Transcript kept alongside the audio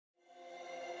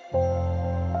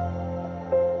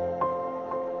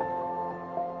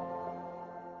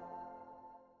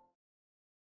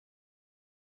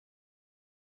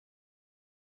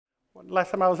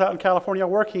Last time I was out in California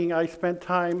working, I spent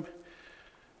time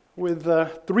with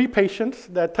 3 patients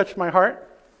that touched my heart.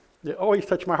 They always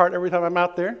touch my heart every time I'm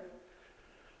out there.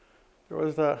 There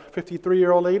was a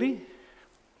 53-year-old lady,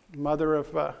 mother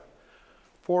of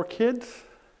 4 kids,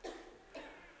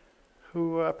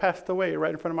 who passed away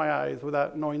right in front of my eyes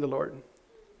without knowing the Lord.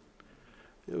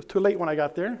 It was too late when I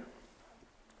got there.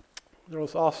 There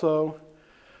was also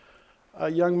a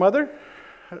young mother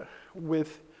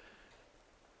with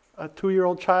a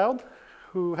 2-year-old child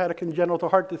who had a congenital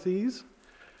heart disease,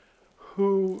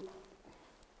 who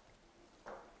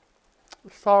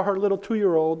saw her little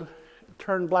 2-year-old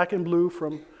turn black and blue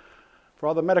for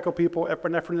all the medical people,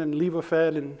 epinephrine and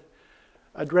Levophed and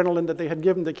adrenaline that they had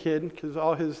given the kid because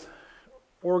all his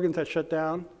organs had shut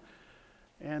down.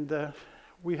 And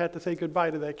we had to say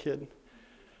goodbye to that kid.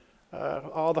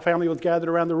 All the family was gathered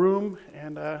around the room,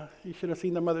 and you should have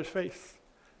seen the mother's face.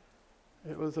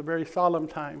 It was a very solemn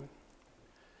time.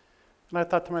 And I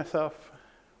thought to myself,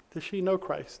 does she know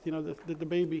Christ? You know, did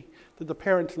the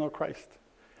parents know Christ?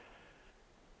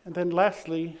 And then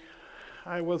lastly,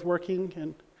 I was working,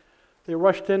 and they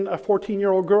rushed in a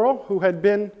 14-year-old girl who had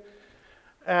been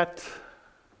at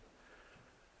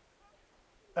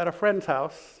a friend's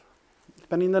house,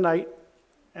 spending the night.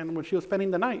 And when she was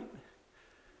spending the night,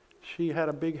 she had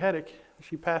a big headache.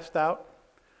 She passed out.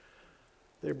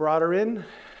 They brought her in.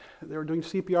 They were doing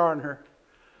CPR on her.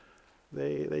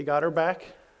 They got her back.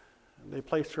 They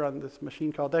placed her on this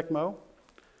machine called ECMO.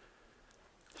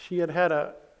 She had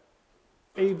a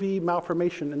AV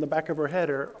malformation in the back of her head.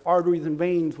 Her arteries and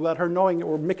veins, without her knowing it,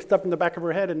 were mixed up in the back of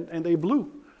her head, and they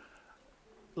blew,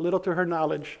 little to her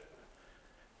knowledge.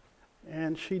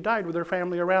 And she died with her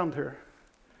family around her.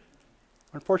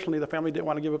 Unfortunately, the family didn't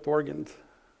want to give up organs,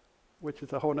 which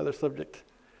is a whole other subject.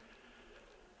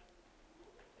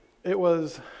 It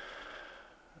was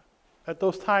at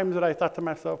those times that I thought to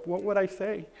myself, what would I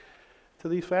say to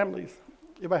these families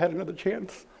if I had another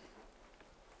chance?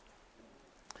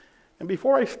 And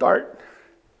before I start,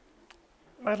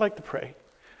 I'd like to pray,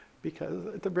 because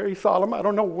it's a very solemn, I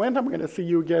don't know when I'm going to see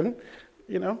you again.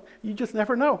 You know, you just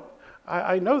never know.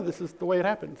 I know this is the way it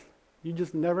happens. You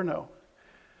just never know.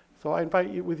 So I invite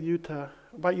you to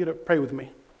pray with me.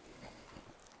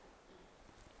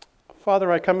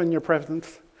 Father, I come in your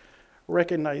presence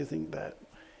recognizing that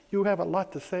you have a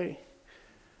lot to say.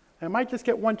 I might just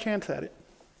get one chance at it.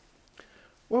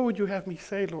 What would you have me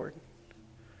say, Lord?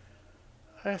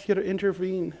 I ask you to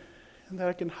intervene and that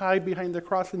I can hide behind the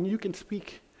cross and you can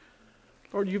speak.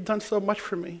 Lord, you've done so much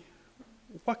for me.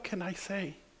 What can I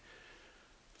say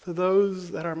to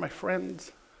those that are my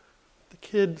friends, the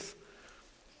kids,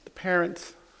 the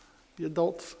parents, the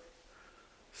adults?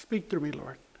 Speak through me,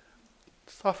 Lord.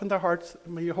 Soften their hearts,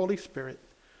 and may your Holy Spirit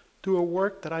do a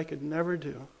work that I could never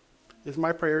do. Is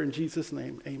my prayer in Jesus'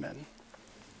 name, amen.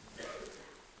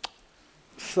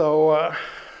 So,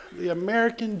 the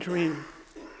American dream.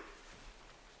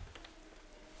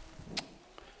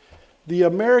 The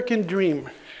American dream.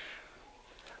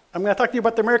 I'm going to talk to you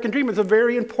about the American dream. It's a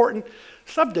very important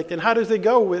subject. And how does it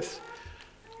go with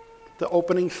the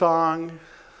opening song,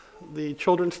 the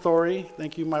children's story?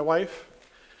 Thank you, my wife.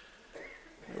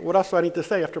 What else do I need to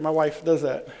say after my wife does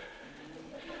that?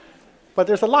 But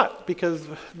there's a lot, because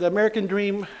the American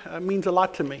dream means a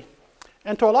lot to me.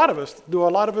 And to a lot of us. Do a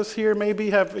lot of us here maybe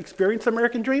have experienced the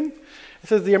American dream? It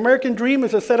says the American dream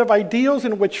is a set of ideals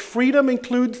in which freedom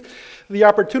includes the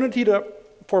opportunity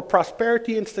for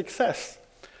prosperity and success,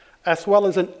 as well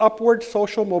as an upward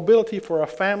social mobility for a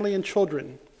family and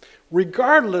children,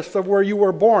 regardless of where you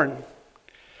were born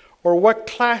or what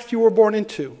class you were born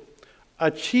into,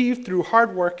 achieved through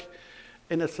hard work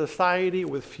in a society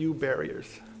with few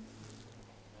barriers.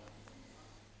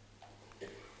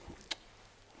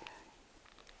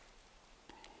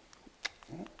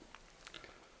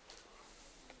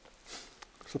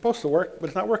 It's supposed to work, but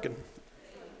it's not working.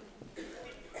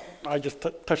 I just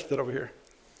touched it over here.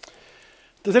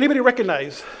 Does anybody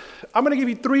recognize? I'm going to give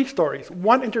you 3 stories.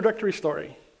 1 introductory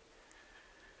story.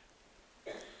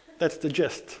 That's the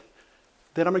gist.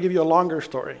 Then I'm going to give you a longer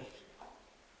story.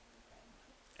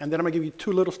 And then I'm going to give you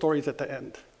 2 little stories at the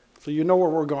end, so you know where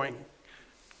we're going.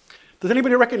 Does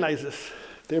anybody recognize this?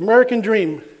 The American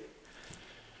dream.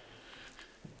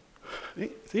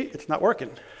 See, it's not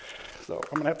working. So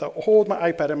I'm going to have to hold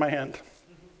my iPad in my hand.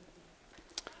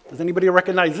 Does anybody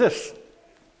recognize this?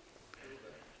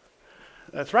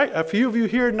 That's right. A few of you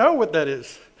here know what that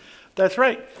is. That's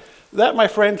right. That, my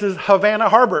friends, is Havana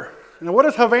Harbor. Now, what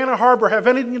does Havana Harbor have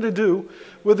anything to do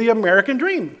with the American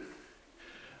dream?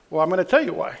 Well, I'm going to tell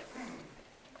you why.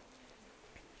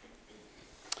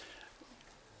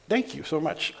 Thank you so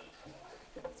much.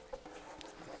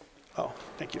 Oh,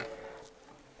 thank you.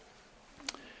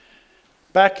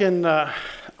 Back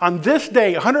on this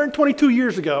day, 122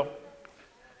 years ago,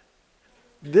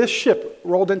 this ship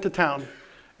rolled into town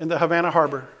in the Havana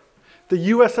harbor, the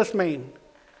USS Maine.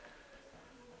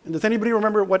 And does anybody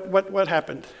remember what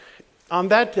happened? On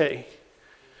that day,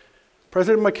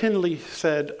 President McKinley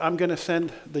said, I'm going to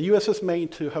send the USS Maine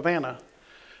to Havana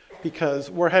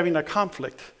because we're having a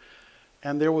conflict,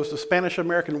 and there was the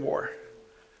Spanish-American War,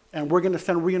 and we're going to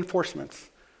send reinforcements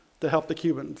to help the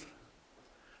Cubans.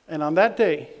 And on that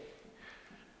day,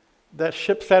 that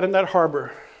ship sat in that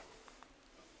harbor.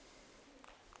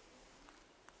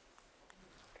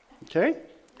 Okay?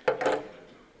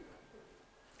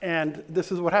 And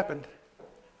this is what happened.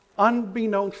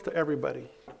 Unbeknownst to everybody,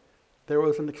 there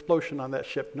was an explosion on that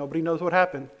ship. Nobody knows what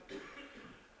happened.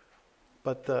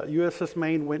 But the USS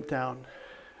Maine went down.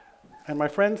 And my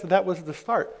friends, that was the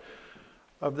start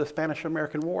of the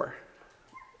Spanish-American War.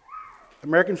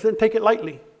 Americans didn't take it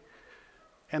lightly,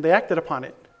 and they acted upon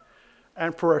it.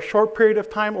 And for a short period of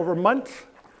time, over months,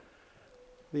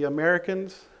 the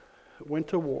Americans went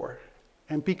to war.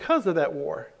 And because of that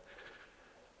war,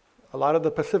 a lot of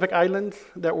the Pacific islands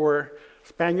that were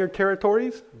Spaniard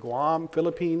territories, Guam,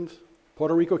 Philippines,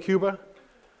 Puerto Rico, Cuba,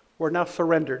 were now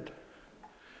surrendered.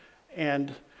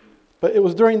 But it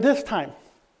was during this time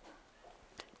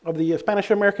of the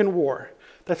Spanish-American War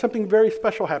that something very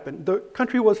special happened. The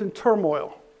country was in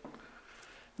turmoil.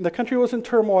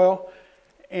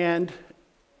 And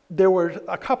there were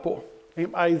a couple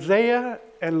named Isaiah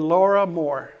and Laura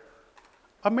Moore,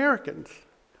 Americans.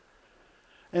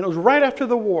 And it was right after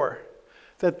the war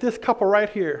that this couple right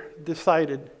here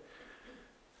decided,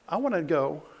 I want to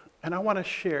go and I want to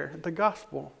share the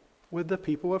gospel with the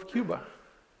people of Cuba.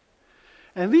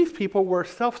 And these people were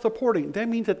self-supporting. That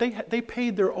means that they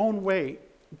paid their own way.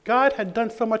 God had done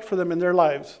so much for them in their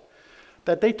lives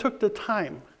that they took the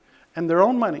time and their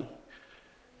own money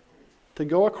to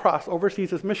go across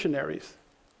overseas as missionaries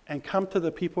and come to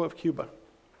the people of Cuba.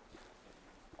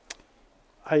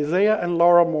 Isaiah and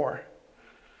Laura Moore.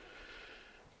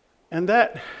 And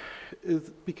that is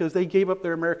because they gave up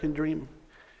their American dream.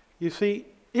 You see,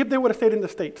 if they would have stayed in the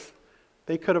States,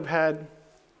 they could have had,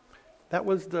 that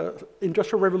was the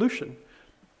Industrial Revolution.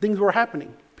 Things were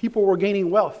happening. People were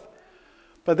gaining wealth.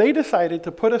 But they decided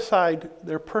to put aside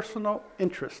their personal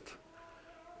interest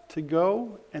to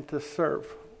go and to serve.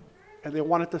 And they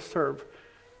wanted to serve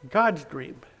God's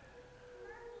dream,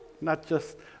 not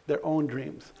just their own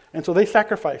dreams. And so they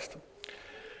sacrificed.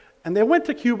 And they went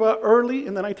to Cuba early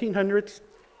in the 1900s.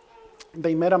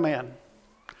 They met a man.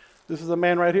 This is a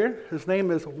man right here. His name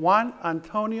is Juan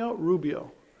Antonio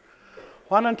Rubio.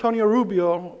 Juan Antonio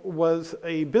Rubio was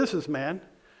a businessman,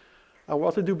 a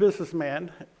well-to-do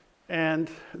businessman. And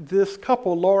this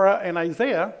couple, Laura and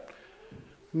Isaiah,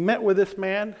 met with this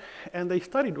man and they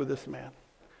studied with this man.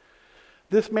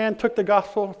 This man took the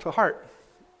gospel to heart.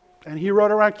 And he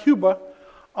rode around Cuba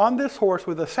on this horse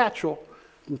with a satchel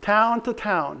from town to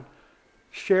town,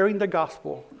 sharing the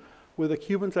gospel with the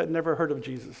Cubans that never heard of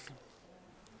Jesus.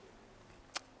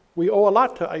 We owe a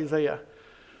lot to Isaiah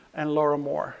and Laura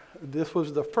Moore. This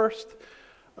was the first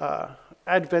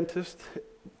Adventist,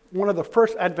 one of the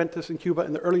first Adventists in Cuba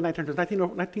in the early 1900s,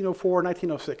 1904,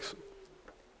 1906.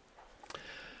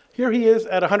 Here he is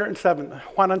at 107,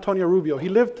 Juan Antonio Rubio. He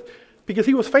lived because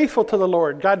he was faithful to the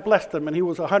Lord. God blessed him, and he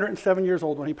was 107 years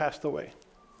old when he passed away.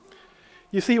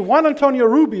 You see, Juan Antonio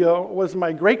Rubio was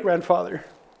my great-grandfather.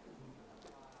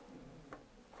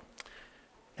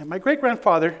 And my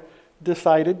great-grandfather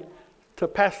decided to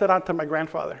pass that on to my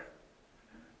grandfather,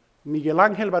 Miguel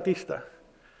Ángel Batista.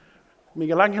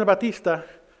 Miguel Ángel Batista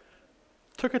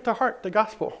took it to heart, the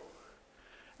gospel,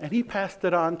 and he passed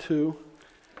it on to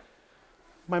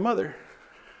my mother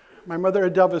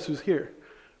Adelvis, who's here,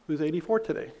 who's 84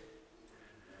 today.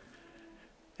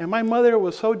 And my mother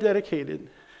was so dedicated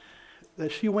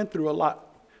that she went through a lot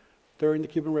during the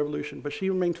Cuban Revolution, but she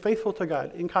remained faithful to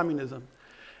God in communism,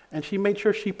 and she made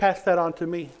sure she passed that on to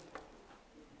me.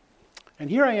 And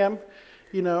here I am,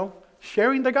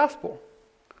 sharing the gospel.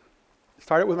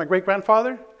 Started with my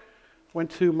great-grandfather, went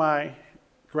to my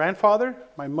grandfather,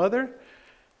 my mother,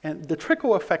 and the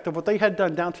trickle effect of what they had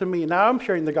done down to me. Now I'm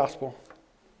sharing the gospel.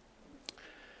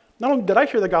 Not only did I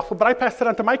share the gospel, but I passed it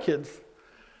on to my kids.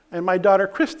 And my daughter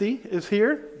Christy is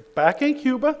here, back in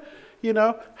Cuba,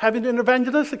 having an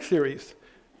evangelistic series,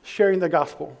 sharing the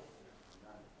gospel.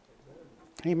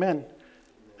 Amen.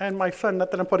 And my son,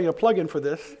 not that I'm putting a plug in for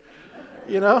this,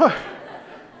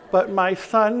 but my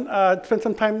son spent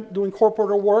some time doing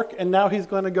corporate work, and now he's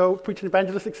going to go preach an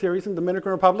evangelistic series in the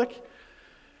Dominican Republic.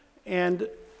 And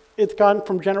it's gone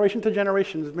from generation to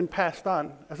generation. It's been passed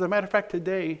on. As a matter of fact,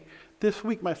 this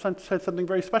week, my son said something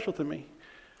very special to me.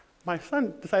 My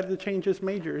son decided to change his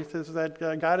major. He says that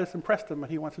God has impressed him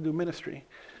and he wants to do ministry.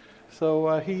 So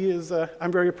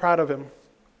I'm very proud of him.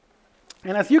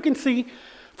 And as you can see,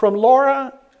 from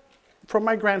Laura, from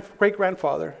my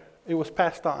great-grandfather, it was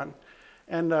passed on.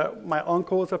 And my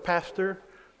uncle is a pastor.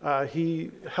 He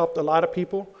helped a lot of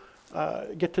people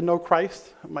get to know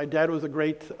Christ. My dad was a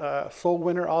great soul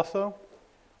winner also.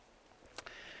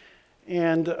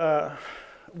 And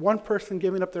one person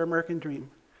giving up their American dream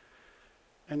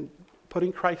and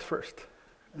putting Christ first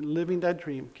and living that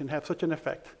dream can have such an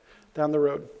effect down the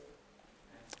road.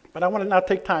 But I want to now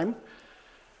take time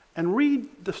and read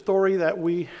the story that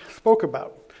we spoke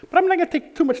about. But I'm not going to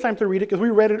take too much time to read it because we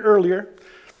read it earlier.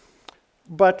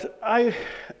 But I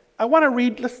want to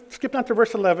read, let's skip down to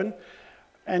verse 11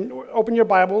 and open your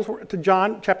Bibles to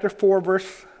John chapter 4,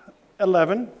 verse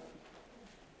 11.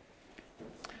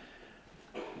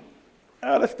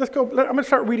 Let's go. I'm going to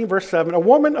start reading verse 7. A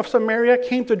woman of Samaria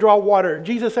came to draw water.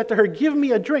 Jesus said to her, "Give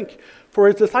me a drink," for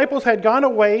his disciples had gone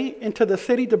away into the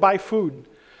city to buy food.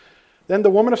 Then the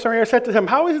woman of Samaria said to him,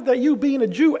 "How is it that you, being a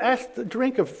Jew, ask to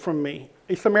drink from me,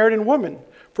 a Samaritan woman?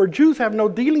 For Jews have no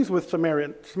dealings with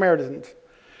Samaritans."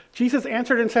 Jesus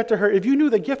answered and said to her, "If you knew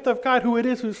the gift of God, who it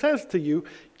is who says to you,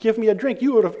 'Give me a drink,'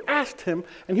 you would have asked him,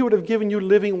 and he would have given you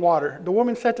living water." The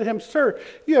woman said to him, "Sir,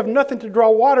 you have nothing to draw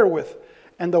water with,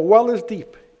 and the well is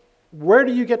deep. Where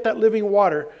do you get that living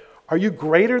water? Are you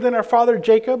greater than our father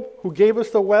Jacob, who gave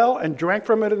us the well and drank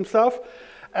from it himself,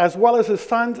 as well as his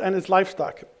sons and his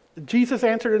livestock?" Jesus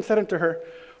answered and said unto her,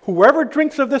 "Whoever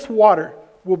drinks of this water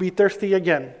will be thirsty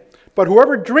again. But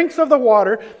whoever drinks of the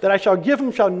water that I shall give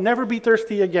him shall never be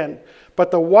thirsty again.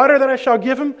 But the water that I shall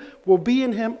give him will be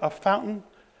in him a fountain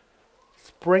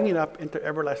springing up into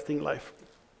everlasting life."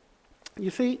 You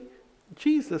see,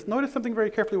 Jesus, notice something very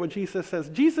carefully what Jesus says.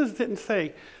 Jesus didn't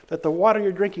say that the water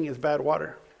you're drinking is bad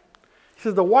water. He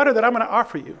says the water that I'm going to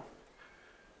offer you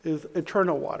is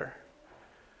eternal water.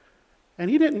 And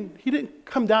he didn't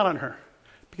come down on her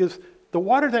because the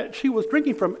water that she was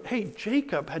drinking from, hey,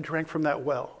 Jacob had drank from that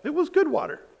well. It was good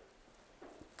water.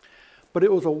 But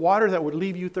it was a water that would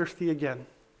leave you thirsty again.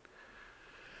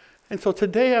 And so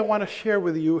today I want to share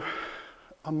with you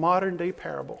a modern day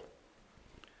parable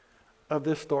of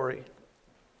this story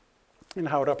and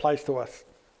how it applies to us.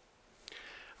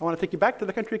 I want to take you back to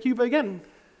the country of Cuba again.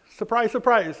 Surprise,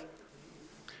 surprise.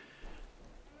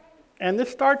 And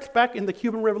this starts back in the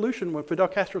Cuban Revolution when Fidel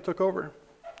Castro took over.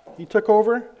 He took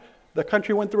over, the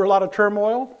country went through a lot of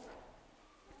turmoil,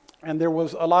 and there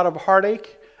was a lot of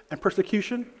heartache and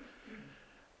persecution.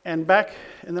 And back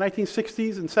in the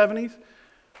 1960s and 70s,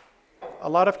 a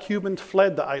lot of Cubans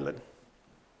fled the island.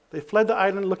 They fled the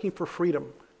island looking for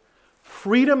freedom.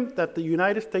 Freedom that the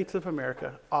United States of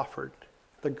America offered,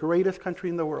 the greatest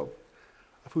country in the world,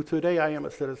 of who today I am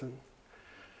a citizen.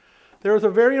 There was a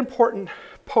very important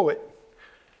poet,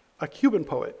 a Cuban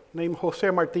poet named Jose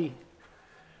Marti.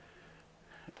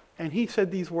 And he said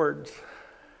these words,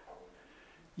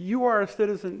 "You are a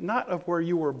citizen not of where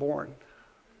you were born,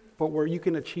 but where you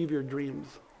can achieve your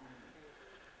dreams."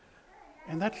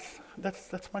 And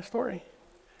that's my story.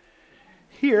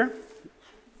 Here,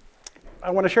 I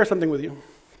want to share something with you.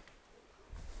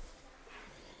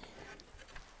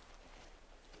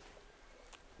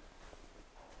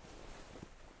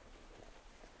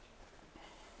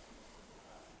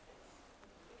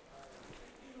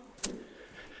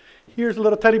 Here's a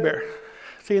little teddy bear.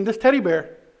 See, in this teddy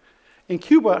bear, in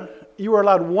Cuba, you were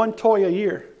allowed one toy a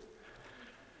year.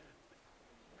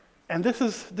 And this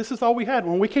is all we had.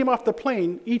 When we came off the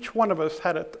plane, each one of us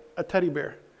had a teddy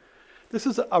bear. This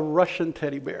is a Russian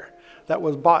teddy bear that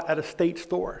was bought at a state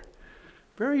store.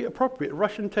 Very appropriate,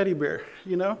 Russian teddy bear,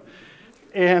 you know?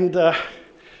 And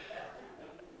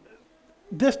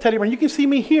this teddy bear, you can see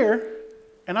me here,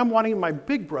 and I'm wanting my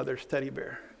big brother's teddy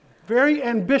bear. Very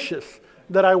ambitious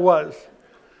that I was,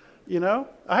 you know?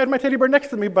 I had my teddy bear next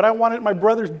to me, but I wanted my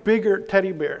brother's bigger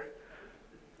teddy bear.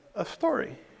 A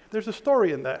story. There's a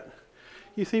story in that.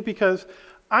 You see, because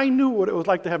I knew what it was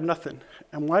like to have nothing.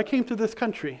 And when I came to this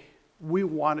country, we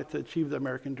wanted to achieve the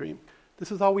American dream.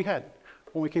 This is all we had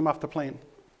when we came off the plane.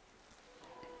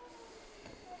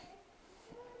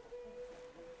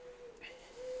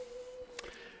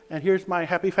 And here's my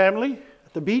happy family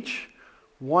at the beach.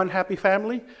 One happy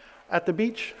family at the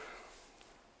beach.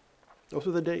 Those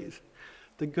are the days,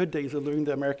 the good days of living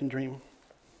the American dream.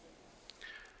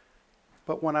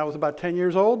 But when I was about 10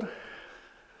 years old,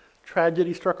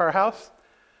 tragedy struck our house,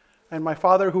 and my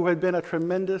father, who had been a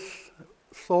tremendous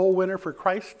soul winner for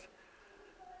Christ,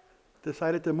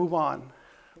 decided to move on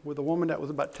with a woman that was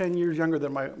about 10 years younger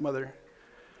than my mother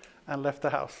and left the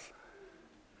house.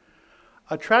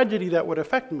 A tragedy that would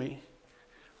affect me,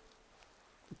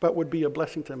 but would be a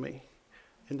blessing to me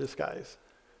in disguise.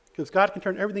 Because God can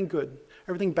turn everything good,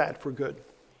 everything bad for good.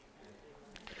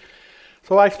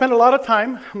 So I spent a lot of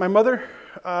time. My mother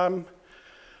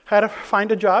had to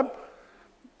find a job.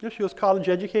 She was college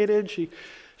educated. She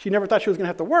never thought she was going to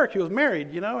have to work. She was married,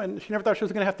 and she never thought she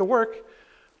was going to have to work.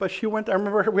 But she went, I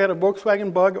remember we had a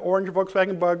Volkswagen Bug, orange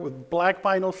Volkswagen Bug with black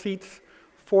vinyl seats,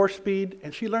 4-speed,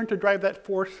 and she learned to drive that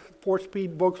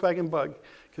four-speed Volkswagen Bug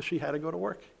because she had to go to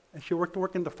work. And she worked to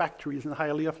work in the factories in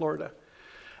Hialeah, Florida.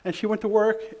 And she went to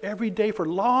work every day for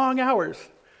long hours.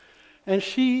 And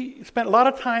she spent a lot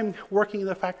of time working in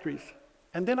the factories.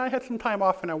 And then I had some time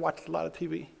off and I watched a lot of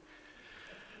TV.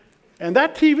 And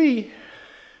that TV,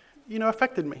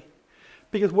 affected me.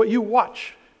 Because what you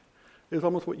watch is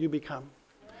almost what you become.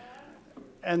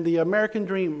 And the American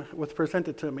dream was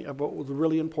presented to me of what was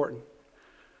really important,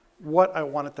 what I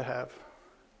wanted to have.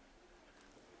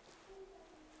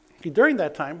 During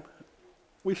that time,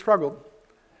 we struggled.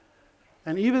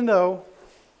 And even though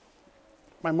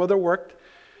my mother worked,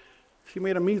 she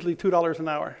made a measly $2 an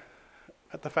hour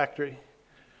at the factory.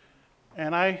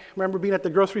 And I remember being at the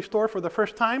grocery store for the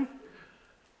first time.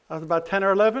 I was about 10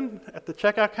 or 11 at the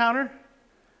checkout counter.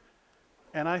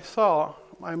 And I saw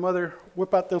my mother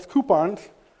whip out those coupons.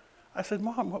 I said,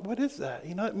 Mom, what is that?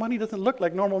 That money doesn't look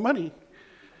like normal money.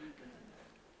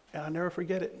 And I'll never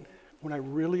forget it when I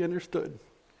really understood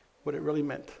what it really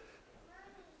meant.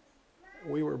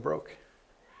 We were broke.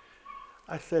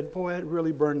 I said, boy, it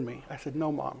really burned me. I said,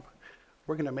 no, Mom,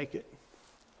 we're going to make it.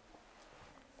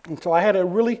 And so I had a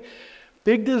really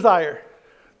big desire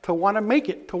to want to make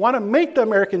it, to want to make the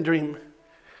American dream.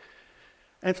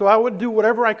 And so I would do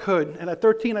whatever I could. And at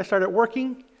 13, I started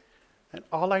working, and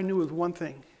all I knew was one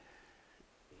thing.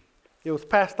 It was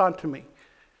passed on to me.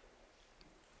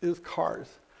 It was cars.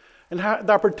 And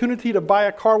the opportunity to buy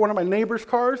a car, one of my neighbor's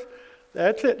cars,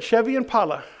 that's it, Chevy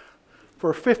Impala,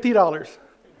 for $50.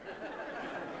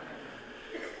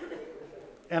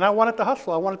 And I wanted to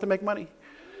hustle. I wanted to make money.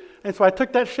 And so I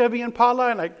took that Chevy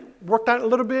Impala and I worked out a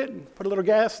little bit and put a little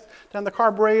gas down the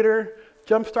carburetor,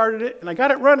 jump-started it, and I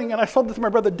got it running, and I sold it to my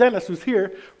brother Dennis, who's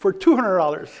here, for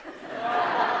 $200.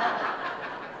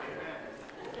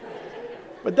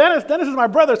 But Dennis is my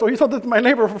brother, so he sold it to my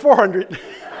neighbor for $400.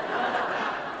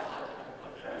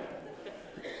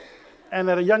 And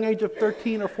at a young age of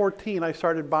 13 or 14, I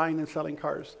started buying and selling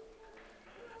cars.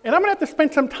 And I'm going to have to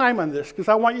spend some time on this because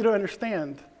I want you to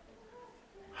understand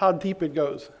how deep it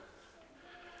goes.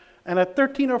 And at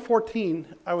 13 or 14,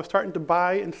 I was starting to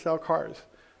buy and sell cars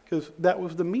because that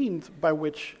was the means by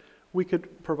which we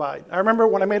could provide. I remember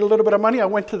when I made a little bit of money, I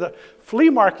went to the flea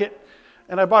market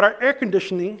and I bought our air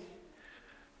conditioning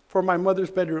for my mother's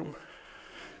bedroom.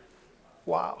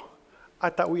 Wow. I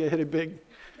thought we had hit it big.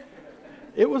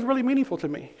 It was really meaningful to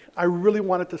me. I really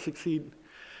wanted to succeed.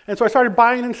 And so I started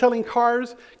buying and selling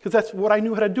cars because that's what I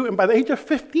knew how to do. And by the age of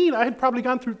 15, I had probably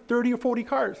gone through 30 or 40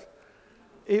 cars.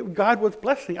 God was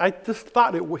blessing. I just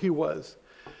thought He was.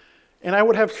 And I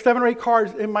would have 7 or 8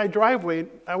 cars in my driveway.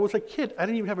 I was a kid. I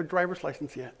didn't even have a driver's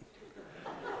license yet.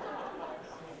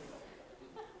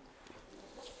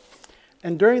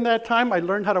 And during that time, I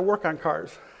learned how to work on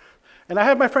cars. And I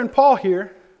have my friend Paul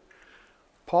here.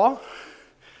 Paul,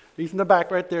 he's in the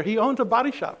back right there. He owns a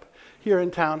body shop here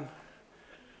in town.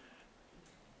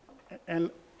 And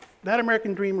that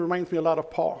American dream reminds me a lot of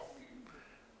Paul,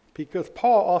 because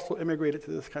Paul also immigrated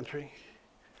to this country,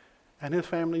 and his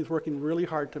family is working really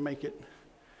hard to make it.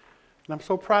 And I'm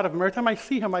so proud of him. Every time I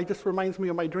see him, it just reminds me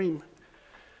of my dream.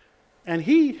 And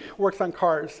he works on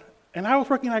cars, and I was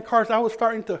working on cars. I was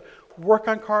starting to work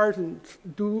on cars and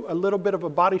do a little bit of a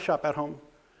body shop at home.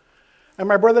 And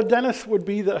my brother Dennis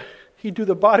he'd do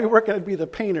the body work, and I'd be the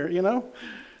painter,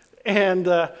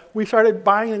 And we started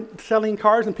buying and selling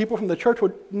cars, and people from the church,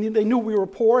 they knew we were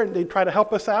poor, and they'd try to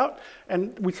help us out.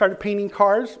 And we started painting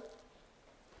cars.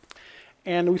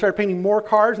 And we started painting more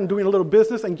cars and doing a little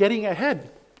business and getting ahead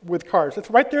with cars.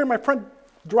 It's right there in my front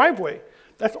driveway.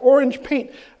 That's orange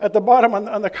paint at the bottom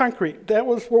on the concrete. That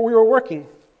was where we were working.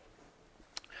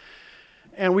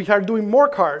 And we started doing more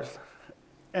cars.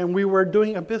 And we were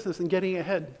doing a business and getting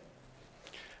ahead.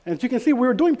 And as you can see, we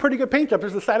were doing pretty good paint jobs.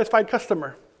 There's a satisfied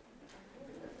customer.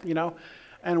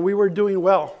 And we were doing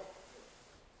well.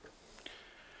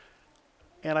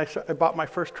 And I bought my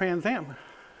first Trans Am,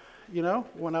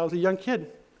 when I was a young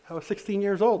kid. I was 16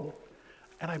 years old.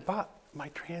 And I bought my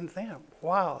Trans Am.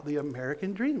 Wow, the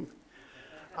American dream.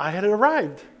 I had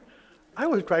arrived. I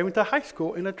was driving to high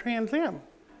school in a Trans Am,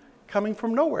 coming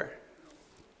from nowhere.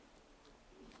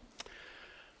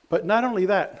 But not only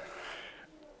that,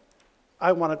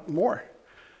 I wanted more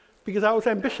because I was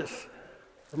ambitious.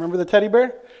 Remember the teddy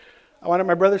bear? I wanted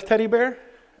my brother's teddy bear.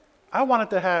 I wanted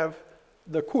to have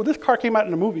this car came out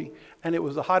in a movie, and it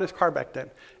was the hottest car back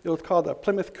then. It was called a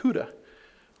Plymouth Cuda.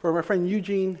 For my friend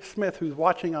Eugene Smith, who's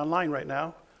watching online right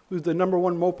now, who's the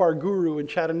 #1 Mopar guru in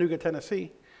Chattanooga,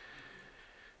 Tennessee,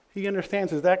 he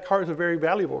understands that car is a very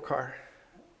valuable car.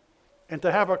 And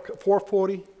to have a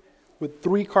 440 with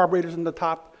 3 carburetors in the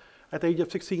top at the age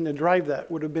of 16 to drive that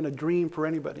would have been a dream for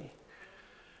anybody.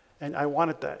 And I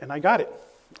wanted that, and I got it.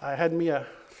 I had me a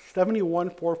 71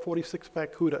 440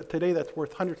 6-pack Cuda. Today that's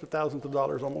worth hundreds of thousands of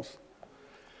dollars almost.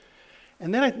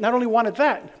 And then I not only wanted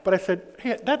that, but I said,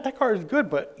 hey, that car is good,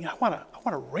 but I want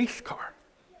a race car.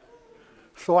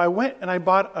 So I went and I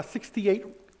bought a 68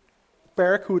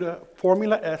 Barracuda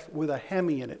Formula S with a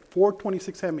Hemi in it,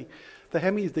 426 Hemi. The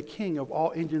Hemi is the king of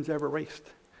all engines ever raced.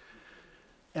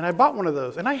 And I bought one of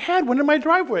those, and I had one in my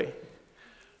driveway.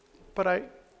 But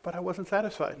I wasn't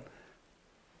satisfied.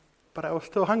 But I was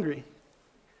still hungry.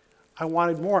 I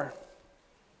wanted more.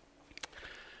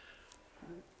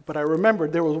 But I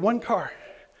remembered there was one car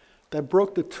that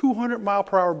broke the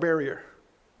 200-mile-per-hour barrier.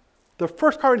 The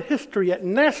first car in history at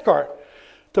NASCAR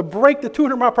to break the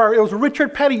 200-mile-per-hour. It was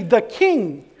Richard Petty, the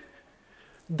king.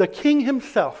 The king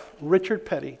himself, Richard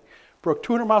Petty, broke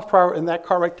 200 miles per hour in that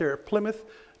car right there, Plymouth,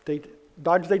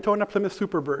 Dodge Daytona, Plymouth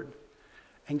Superbird.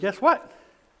 And guess what?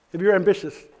 If you're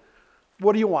ambitious,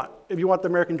 what do you want if you want the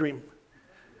American dream?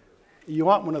 You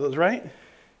want one of those, right?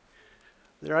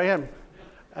 There I am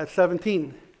at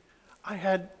 17. I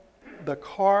had the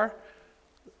car.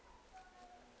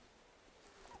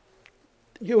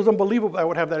 It was unbelievable I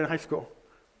would have that in high school.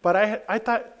 But I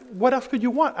thought, what else could you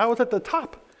want? I was at the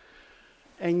top.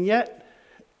 And yet,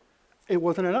 it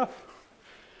wasn't enough.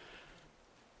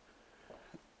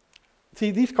 See,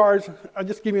 these cars, I'll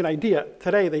just give you an idea.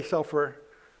 Today, they sell for,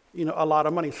 a lot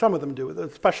of money. Some of them do,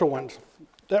 the special ones.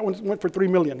 That one went for $3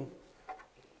 million.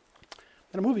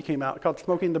 And a movie came out called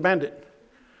Smoking the Bandit.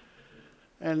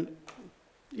 And,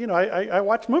 I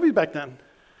watched movies back then.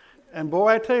 And boy,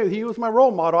 I tell you, he was my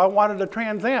role model. I wanted a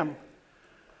Trans Am.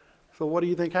 So what do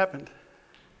you think happened?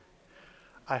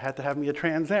 I had to have me a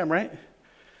Trans Am, right?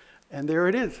 And there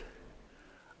it is,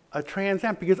 a Trans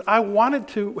Am, because I wanted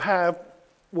to have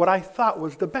what I thought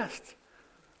was the best.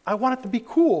 I wanted to be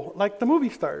cool, like the movie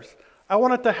stars. I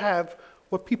wanted to have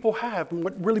what people have and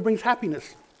what really brings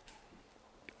happiness.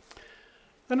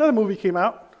 Another movie came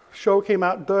out, show came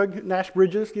out, Doug Nash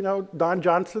Bridges, Don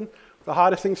Johnson, the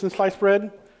hottest thing since sliced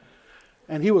bread.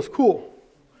 And he was cool.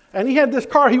 And he had this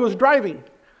car he was driving.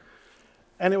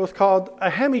 And it was called a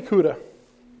Hemi Cuda.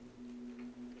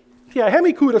 See, a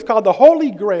Hemi Cuda is called the Holy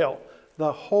Grail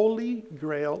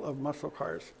of muscle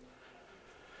cars.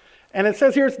 And it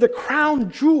says here it's the crown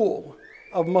jewel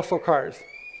of muscle cars.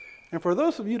 And for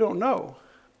those of you who don't know,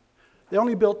 they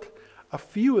only built a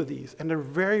few of these, and they're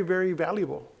very, very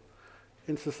valuable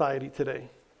in society today.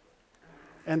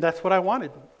 And that's what I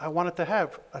wanted. I wanted to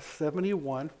have a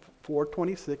 71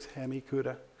 426 Hemi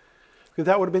Cuda, because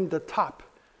that would have been the top.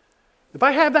 If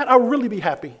I had that, I'll really be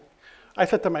happy. I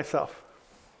said to myself,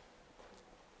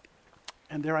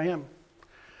 and there I am.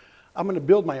 I'm going to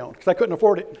build my own, because I couldn't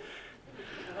afford it,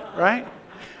 right?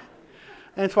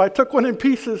 And so I took one in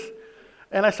pieces,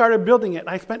 and I started building it.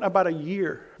 I spent about a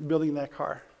year building that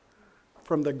car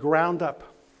from the ground up.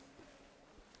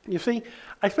 You see,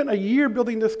 I spent a year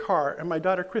building this car, and my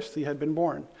daughter Christy had been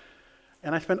born.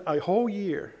 And I spent a whole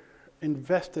year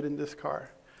invested in this car.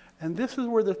 And this is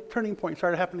where the turning point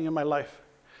started happening in my life.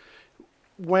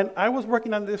 When I was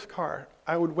working on this car,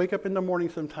 I would wake up in the morning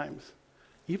sometimes,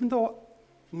 even though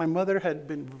my mother had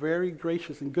been very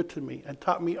gracious and good to me and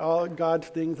taught me all God's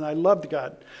things, and I loved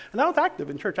God. And I was active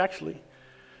in church, actually.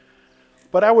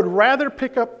 But I would rather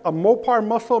pick up a Mopar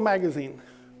Muscle magazine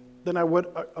than I would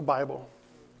a Bible.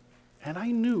 And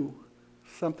I knew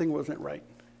something wasn't right.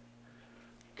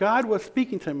 God was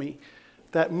speaking to me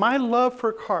that my love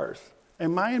for cars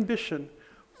and my ambition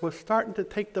was starting to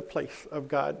take the place of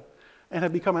God and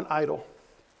had become an idol.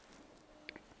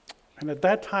 And at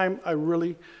that time, I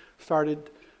really started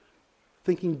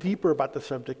thinking deeper about the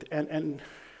subject and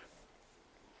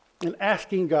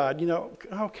asking God,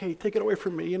 okay, take it away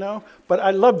from me, But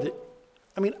I loved it.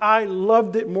 I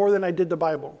loved it more than I did the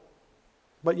Bible.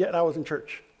 But yet I was in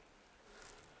church.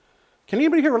 Can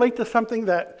anybody here relate to something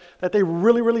that they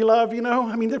really, really love,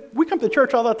 we come to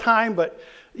church all the time, but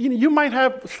you might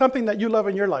have something that you love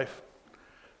in your life,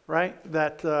 right?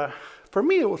 That, for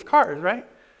me, it was cars, right?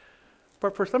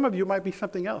 But for some of you, it might be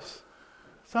something else.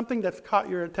 Something that's caught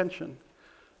your attention.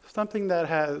 Something that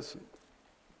has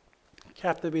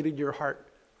captivated your heart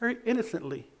very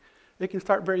innocently. It can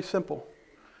start very simple,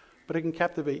 but it can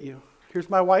captivate you. Here's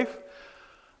my wife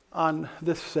on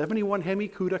this 70 Hemi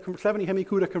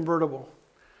Cuda convertible.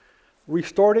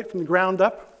 Restored it from the ground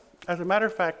up. As a matter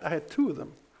of fact, I had 2 of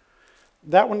them.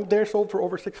 That one there sold for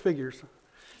over 6 figures.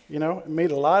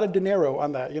 Made a lot of dinero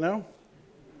on that, And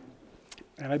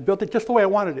I built it just the way I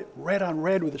wanted it, red on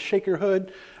red with a shaker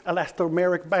hood,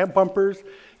 elastomeric bumpers.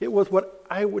 It was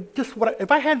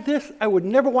if I had this, I would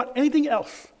never want anything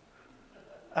else.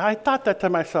 I thought that to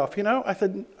myself, I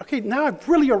said, okay, now I've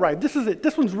really arrived. This is it.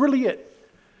 This one's really it.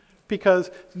 Because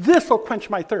this will quench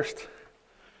my thirst.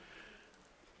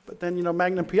 But then,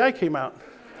 Magnum PI came out.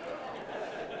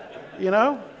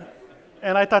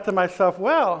 And I thought to myself,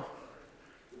 well,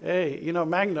 hey,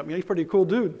 Magnum, he's a pretty cool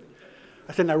dude.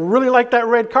 I said, and I really like that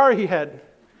red car he had.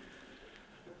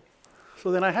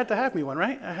 So then I had to have me one,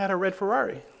 right? I had a red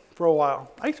Ferrari for a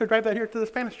while. I used to drive that here to the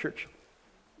Spanish church.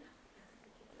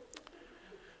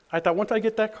 I thought once I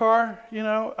get that car,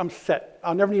 I'm set.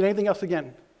 I'll never need anything else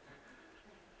again.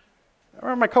 I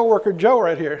remember my coworker Joe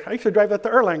right here. I used to drive that to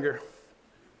Erlanger.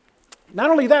 Not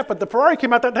only that, but the Ferrari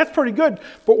came out, that's pretty good.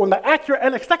 But when the Acura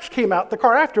NSX came out, the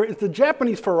car after, it's the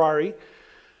Japanese Ferrari,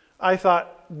 I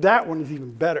thought, that one is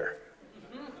even better.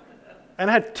 And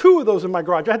I had 2 of those in my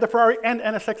garage. I had the Ferrari and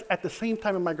NSX at the same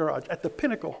time in my garage, at the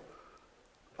pinnacle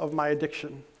of my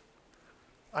addiction.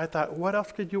 I thought, what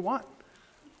else could you want?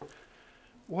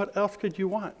 What else could you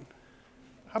want?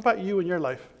 How about you in your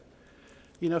life?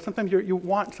 Sometimes you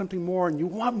want something more and you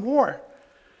want more.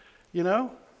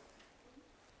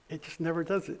 It just never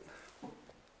does it.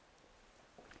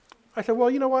 I said,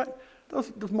 well, you know what?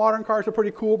 Those modern cars are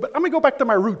pretty cool, but I'm going to go back to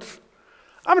my roots.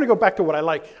 I'm going to go back to what I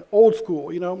like, old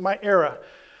school, my era.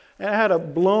 And I had a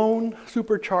blown,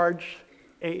 supercharged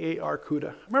AAR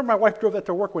Cuda. I remember my wife drove that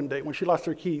to work one day when she lost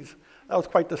her keys. That was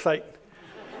quite the sight.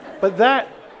 But that,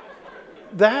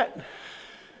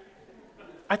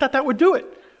 I thought that would do it,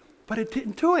 but it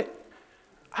didn't do it.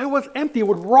 I was empty. It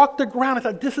would rock the ground. I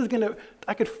thought,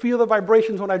 I could feel the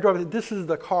vibrations when I drove it. This is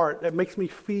the car that makes me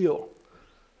feel.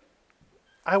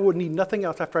 I would need nothing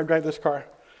else after I drive this car.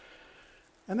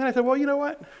 And then I said, well, you know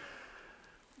what?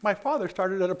 My father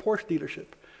started at a Porsche dealership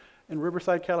in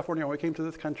Riverside, California when we came to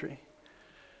this country.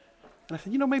 And I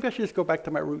said, maybe I should just go back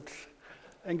to my roots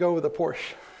and go with a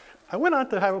Porsche. I went on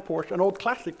to have a Porsche, an old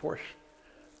classic Porsche.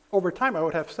 Over time, I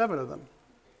would have 7 of them.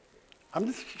 I'm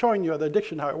just showing you the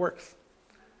addiction, how it works.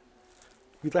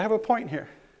 Because I have a point here.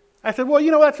 I said, well,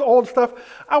 that's old stuff.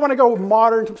 I want to go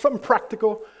modern, something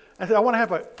practical. I said, I want to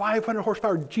have a 500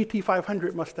 horsepower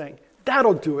GT500 Mustang.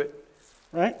 That'll do it,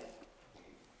 right?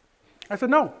 I said,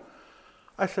 no.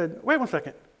 I said, wait 1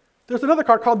 second. There's another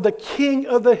car called the King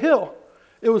of the Hill.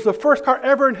 It was the first car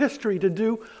ever in history to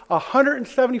do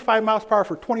 175 miles per hour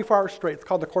for 24 hours straight. It's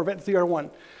called the Corvette ZR1.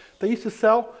 They used to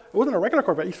sell, it wasn't a regular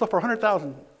Corvette, it used to sell for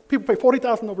 $100,000. People pay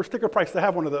 $40,000 over sticker price to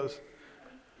have one of those.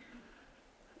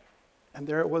 And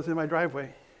there it was in my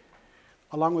driveway,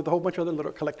 along with a whole bunch of other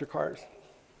little collector cars.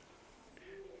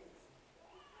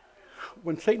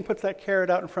 When Satan puts that carrot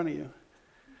out in front of you,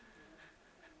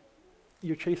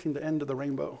 you're chasing the end of the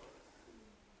rainbow,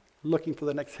 looking for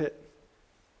the next hit.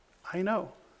 I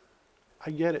know.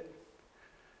 I get it.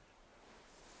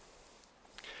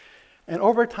 And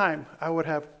over time, I would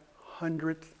have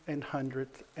hundreds and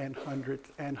hundreds and hundreds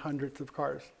and hundreds of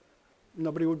cars.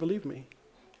 Nobody would believe me.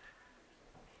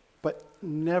 But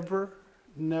never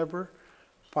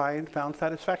found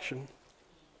satisfaction.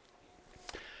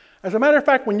 As a matter of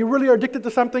fact, when you really are addicted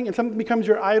to something and something becomes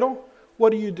your idol,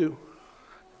 what do?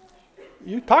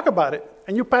 You talk about it,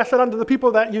 and you pass it on to the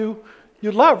people that you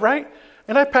love, right?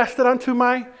 And I passed it on to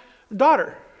my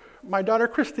daughter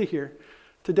Christy here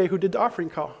today, who did the offering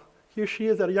call. Here she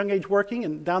is at a young age working,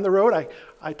 and down the road,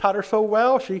 I taught her so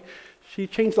well. She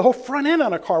changed the whole front end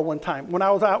on a car one time when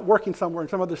I was out working somewhere in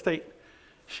some other state.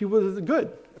 She was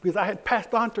good because I had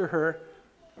passed on to her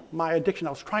my addiction.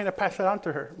 I was trying to pass it on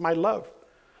to her, my love.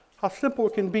 How simple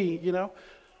it can be,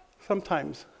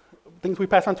 sometimes. Things we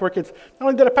pass on to our kids. Not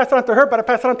only did I pass it on to her, but I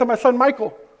passed it on to my son,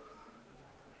 Michael.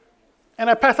 And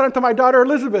I passed it on to my daughter,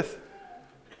 Elizabeth.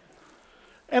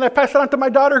 And I passed it on to my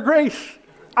daughter, Grace.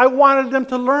 I wanted them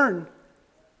to learn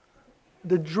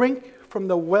to drink from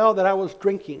the well that I was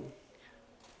drinking.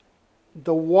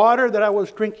 The water that I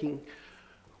was drinking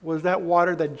was that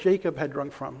water that Jacob had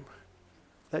drunk from,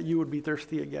 that you would be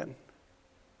thirsty again.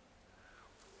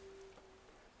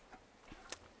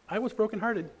 I was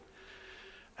brokenhearted.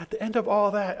 At the end of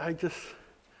all that, I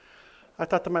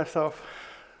thought to myself,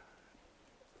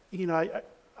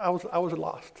 I was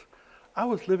lost. I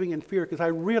was living in fear because I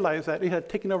realized that it had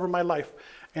taken over my life,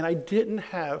 and I didn't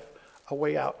have a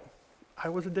way out. I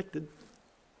was addicted.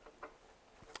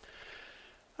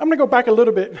 I'm going to go back a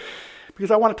little bit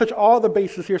because I want to touch all the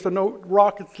bases here so no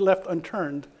rock is left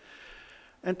unturned,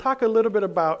 and talk a little bit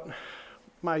about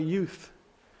my youth.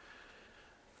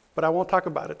 But I won't talk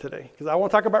about it today because I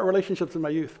won't talk about relationships in my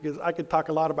youth because I could talk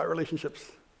a lot about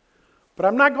relationships. But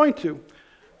I'm not going to,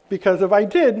 because if I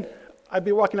did, I'd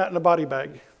be walking out in a body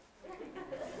bag.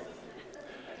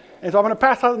 And so I'm going to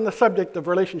pass on the subject of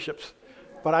relationships.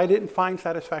 But I didn't find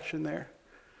satisfaction there.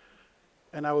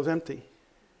 And I was empty.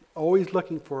 Always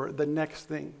looking for the next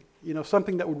thing.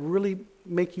 Something that would really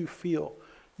make you feel.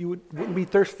 You wouldn't be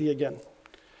thirsty again.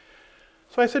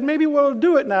 So I said, maybe what'll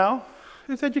do it now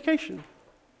is education.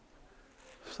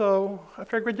 So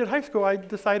after I graduated high school, I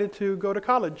decided to go to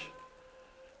college.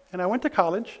 And I went to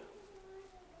college.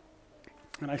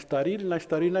 And I studied, and I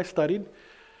studied, and I studied.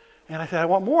 And I said, I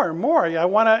want more and more. I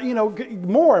want to, get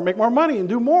more, make more money, and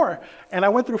do more. And I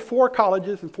went through 4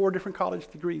 colleges and 4 different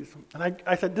college degrees. And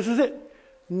I said, this is it.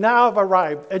 Now I've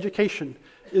arrived. Education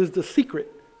is the secret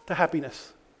to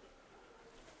happiness.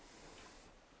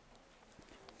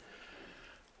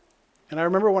 And I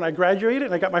remember when I graduated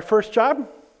and I got my first job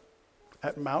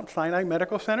at Mount Sinai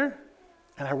Medical Center,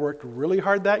 and I worked really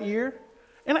hard that year.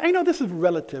 And I know this is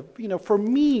relative. For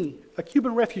me, a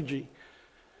Cuban refugee,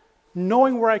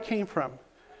 knowing where I came from,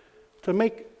 to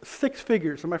make 6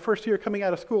 figures in my first year coming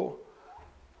out of school,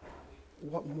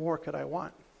 what more could I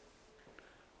want?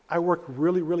 I worked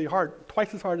really, really hard,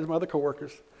 twice as hard as my other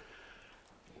coworkers.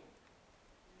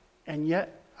 And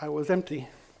yet, I was empty.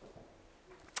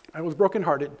 I was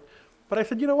brokenhearted. But I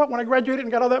said, you know what? When I graduated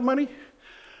and got all that money,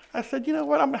 I said, you know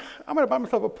what? I'm going to buy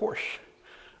myself a Porsche.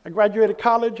 I graduated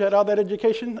college, had all that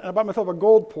education, and I bought myself a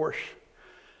gold Porsche.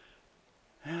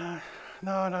 And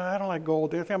no, I don't like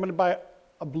gold. I think I'm going to buy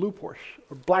a blue Porsche,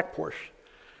 or black Porsche.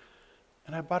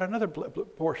 And I bought another blue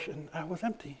Porsche, and I was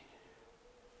empty.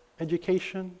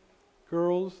 Education,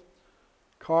 girls,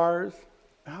 cars,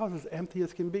 I was as empty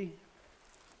as can be.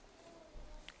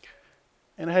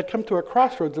 And I had come to a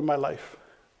crossroads in my life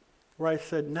where I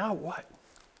said, now what?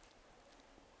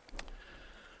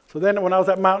 So then when I was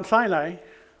at Mount Sinai,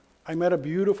 I met a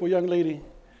beautiful young lady.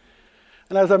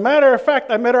 And as a matter of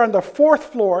fact, I met her on the 4th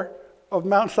floor of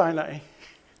Mount Sinai.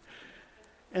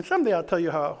 And someday I'll tell you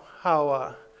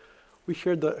how we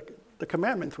shared the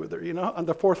commandments with her, on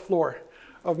the 4th floor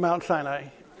of Mount Sinai.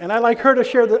 And I'd like her to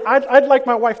share I'd like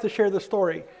my wife to share the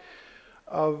story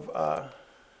of,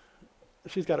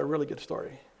 she's got a really good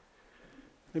story.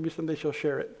 Maybe someday she'll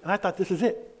share it. And I thought, this is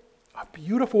it. A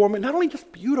beautiful woman, not only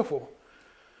just beautiful,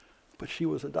 but she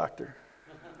was a doctor.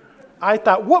 I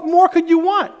thought, what more could you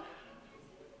want?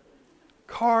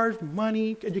 Cars,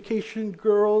 money, education,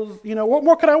 girls, what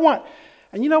more could I want?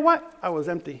 And you know what? I was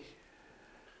empty.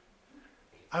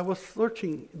 I was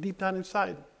searching deep down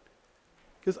inside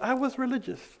because I was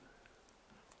religious,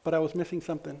 but I was missing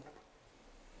something.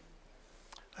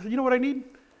 I said, you know what I need?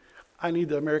 I need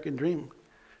the American dream.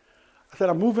 I said,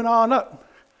 I'm moving on up.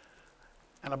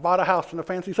 And I bought a house in a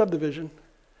fancy subdivision,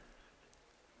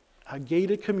 a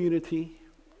gated community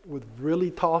with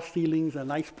really tall ceilings, a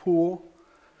nice pool.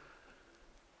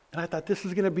 And I thought, this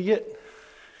is going to be it.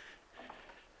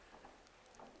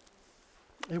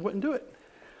 They wouldn't do it,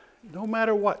 no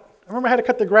matter what. I remember I had to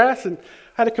cut the grass and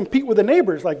I had to compete with the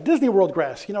neighbors, like Disney World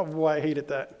grass. Boy, I hated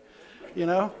that,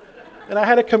 And I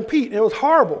had to compete. It was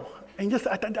horrible. And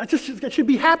I should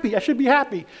be happy. I should be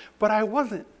happy. But I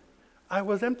wasn't. I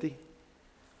was empty.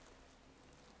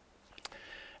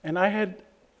 And I had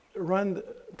run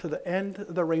to the end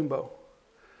of the rainbow,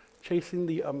 chasing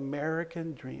the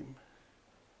American dream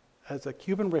as a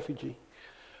Cuban refugee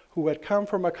who had come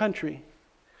from a country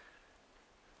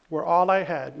where all I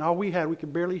had, and all we had, we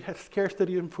could barely have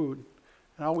scarcity in food,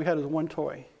 and all we had was one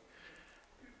toy.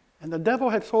 And the devil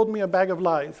had sold me a bag of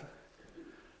lies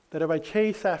that if I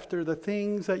chase after the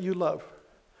things that you love,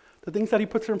 the things that he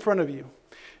puts in front of you,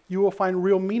 you will find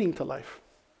real meaning to life.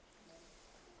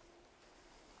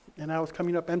 And I was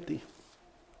coming up empty.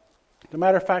 As a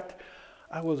matter of fact,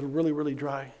 I was really, really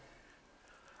dry.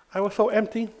 I was so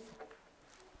empty.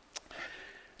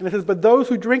 And it says, but those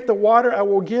who drink the water I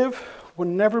will give will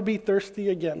never be thirsty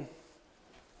again.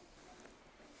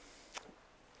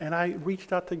 And I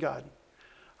reached out to God.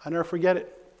 I'll never forget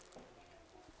it.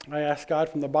 I asked God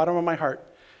from the bottom of my heart,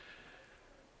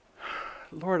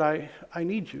 Lord, I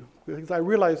need you. Because I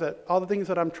realize that all the things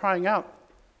that I'm trying out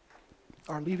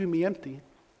are leaving me empty.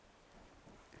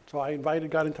 So I invited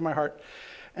God into my heart.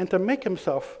 And to make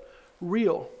himself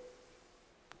real.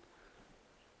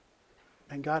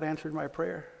 And God answered my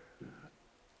prayer.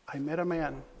 I met a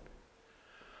man.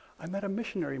 I met a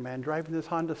missionary man driving this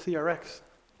Honda CRX.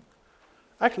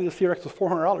 Actually, the CRX was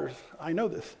 $400. I know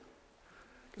this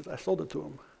because I sold it to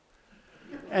him.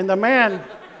 And the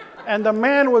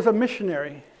man was a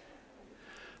missionary.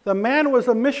 The man was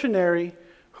a missionary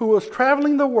who was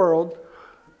traveling the world,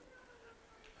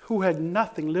 who had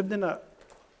nothing, lived in a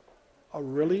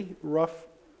really rough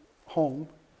home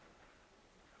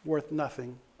worth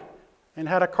nothing, and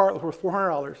had a car that was worth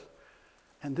 $400.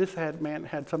 And this man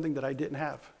had something that I didn't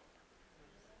have.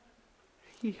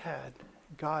 He had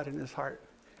God in his heart.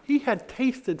 He had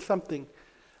tasted something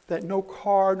that no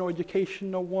car, no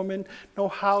education, no woman, no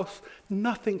house,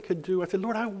 nothing could do. I said,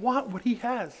 Lord, I want what he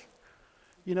has.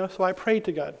 So I prayed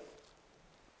to God.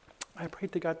 I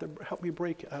prayed to God to help me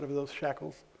break out of those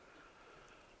shackles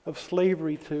of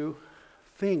slavery to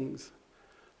things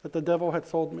that the devil had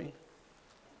sold me.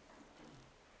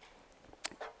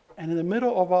 And in the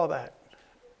middle of all that,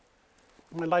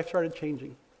 my life started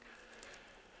changing.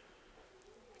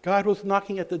 God was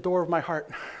knocking at the door of my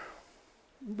heart.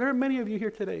 There are many of you here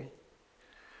today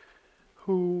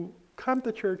who come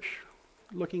to church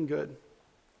looking good.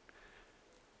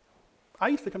 I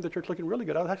used to come to church looking really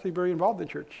good. I was actually very involved in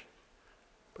church.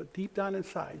 But deep down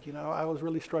inside, I was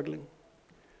really struggling.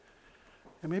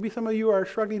 And maybe some of you are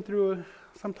struggling through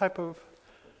something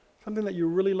that you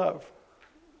really love.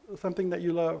 Something that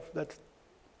you love that's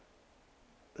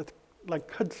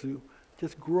like kudzu,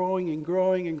 just growing and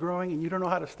growing and growing, and you don't know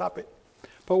how to stop it.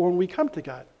 But when we come to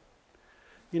God,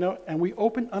 and we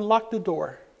unlock the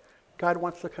door, God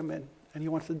wants to come in, and he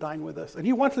wants to dine with us. And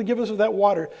he wants to give us that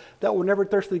water that will never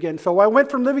thirst again. So I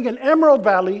went from living in Emerald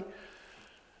Valley,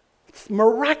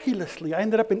 miraculously, I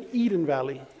ended up in Eden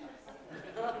Valley.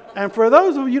 And for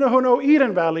those of you who know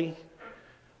Eden Valley,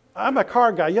 I'm a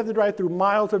car guy. You have to drive through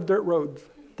miles of dirt roads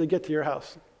to get to your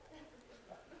house.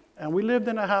 And we lived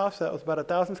in a house that was about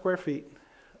 1,000 square feet,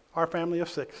 our family of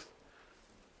 6.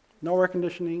 No air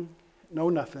conditioning, no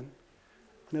nothing.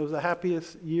 And it was the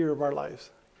happiest year of our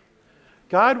lives.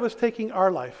 God was taking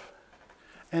our life.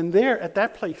 And there, at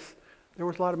that place, there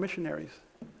was a lot of missionaries.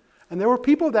 And there were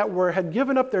people that had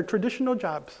given up their traditional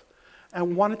jobs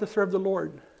and wanted to serve the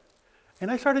Lord.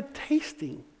 And I started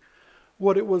tasting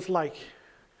what it was like,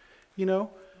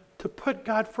 to put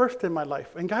God first in my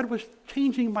life. And God was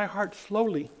changing my heart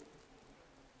slowly.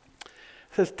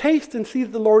 It says, taste and see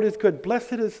that the Lord is good.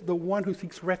 Blessed is the one who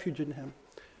seeks refuge in him.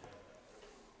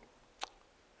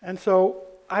 And so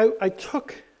I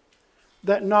took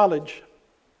that knowledge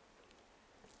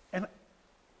and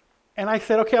I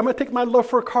said, okay, I'm going to take my love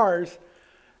for cars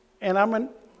and I'm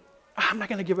not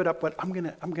going to give it up, but I'm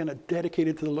going to dedicate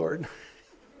it to the Lord.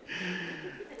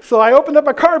 So I opened up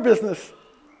a car business,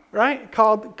 right,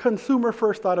 called Consumer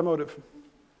First Automotive,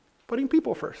 putting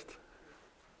people first.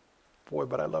 Boy,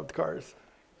 but I loved cars.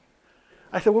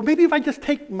 I said, well, maybe if I just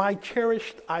take my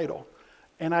cherished idol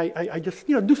and I just,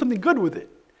 do something good with it,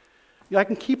 I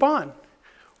can keep on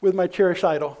with my cherished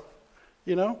idol,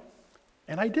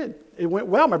 And I did. It went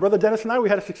well. My brother Dennis and we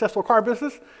had a successful car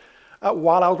business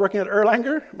while I was working at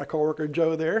Erlanger. My coworker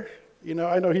Joe there,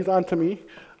 I know he's on to me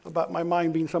about my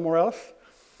mind being somewhere else.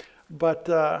 But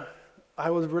I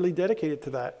was really dedicated to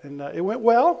that. And it went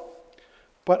well,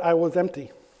 but I was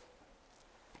empty.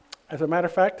 As a matter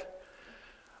of fact,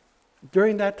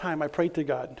 during that time, I prayed to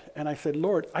God, and I said,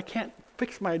 Lord, I can't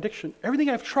fix my addiction. Everything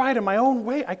I've tried in my own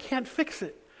way, I can't fix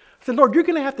it. I said, Lord, you're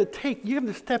going to have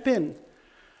to step in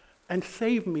and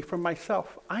save me from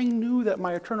myself. I knew that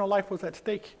my eternal life was at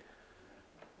stake.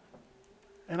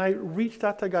 And I reached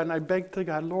out to God, and I begged to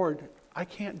God, Lord, I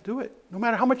can't do it. No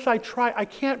matter how much I try, I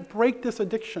can't break this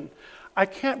addiction. I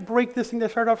can't break this thing that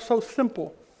started off so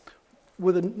simple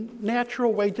with a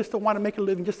natural way just to want to make a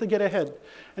living, just to get ahead.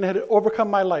 And I had to overcome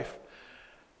my life.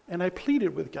 And I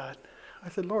pleaded with God. I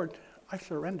said, Lord, I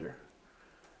surrender.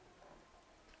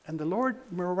 And the Lord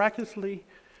miraculously,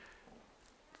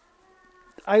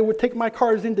 I would take my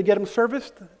cars in to get them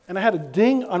serviced, and I had a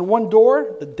ding on one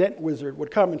door. The dent wizard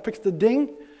would come and fix the ding.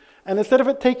 And instead of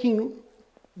it taking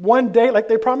one day like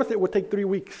they promised, it would take 3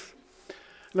 weeks.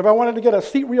 And if I wanted to get a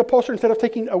seat reupholstered, instead of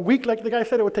taking a week like the guy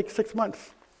said, it would take 6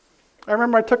 months. I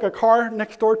remember I took a car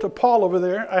next door to Paul over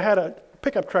there. I had a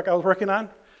pickup truck I was working on.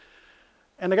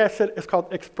 And the guy said, it's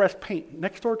called Express Paint.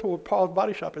 Next door to where Paul's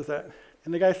body shop is at.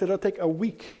 And the guy said, it'll take a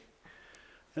week.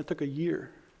 And it took a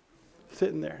year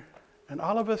sitting there. And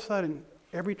all of a sudden,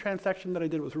 every transaction that I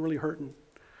did was really hurting.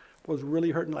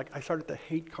 Like I started to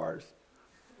hate cars.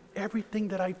 Everything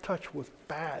that I touched was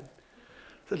bad.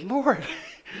 I said, Lord,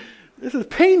 this is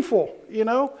painful,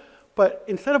 But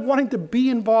instead of wanting to be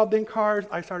involved in cars,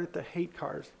 I started to hate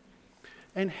cars.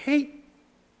 And hate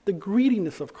the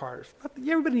greediness of cars.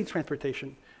 Everybody needs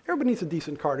transportation. Everybody needs a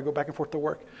decent car to go back and forth to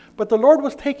work. But the Lord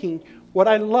was taking what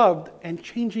I loved and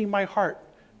changing my heart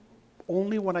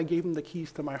only when I gave him the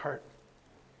keys to my heart.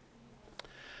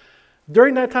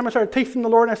 During that time, I started tasting the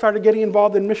Lord, and I started getting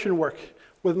involved in mission work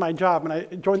with my job. And I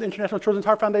joined the International Children's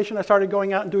Heart Foundation. I started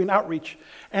going out and doing outreach.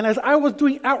 And as I was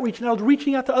doing outreach and I was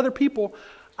reaching out to other people,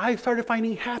 I started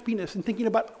finding happiness and thinking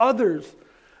about others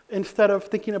instead of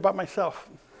thinking about myself.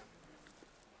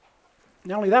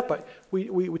 Not only that, but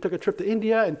we took a trip to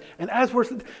India, and as we're,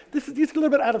 this is a little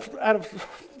bit out of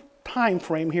time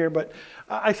frame here, but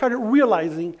I started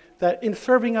realizing that in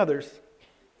serving others,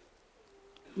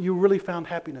 you really found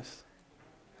happiness.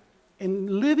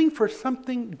 In living for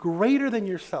something greater than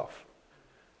yourself,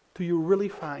 do you really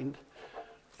find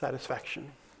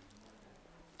satisfaction?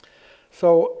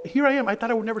 So here I am. I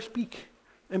thought I would never speak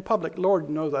in public.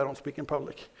 Lord knows I don't speak in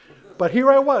public. But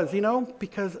here I was,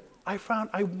 because I found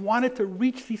I wanted to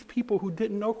reach these people who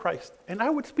didn't know Christ. And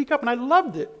I would speak up, and I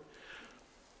loved it.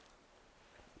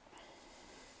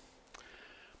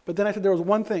 But then I said there was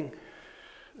one thing.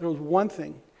 There was one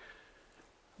thing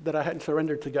that I hadn't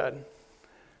surrendered to God.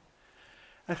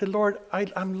 I said, Lord,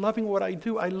 I'm loving what I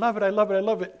do. I love it, I love it, I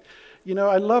love it.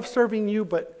 I love serving you,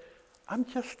 but I'm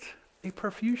just a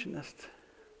perfusionist.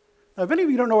 Now, if any of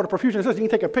you don't know what a perfusionist is, you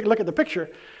can take a look at the picture.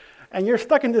 And you're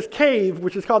stuck in this cave,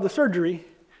 which is called the surgery,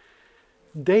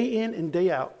 day in and day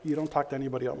out. You don't talk to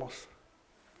anybody almost.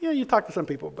 You talk to some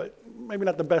people, but maybe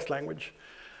not the best language.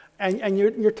 And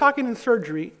you're talking in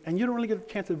surgery, and you don't really get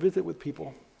a chance to visit with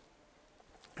people.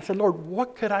 I said, Lord,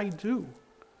 what could I do?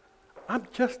 I'm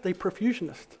just a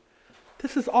perfusionist.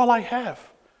 This is all I have.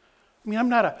 I'm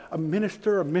not a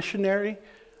minister, a missionary.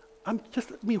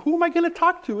 Who am I going to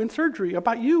talk to in surgery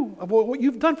about you, about what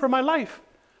you've done for my life?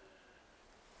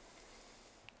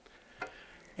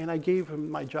 And I gave him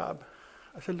my job.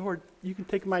 I said, Lord, you can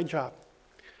take my job.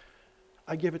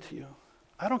 I give it to you.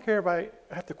 I don't care if I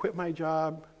have to quit my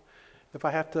job, if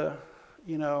I have to,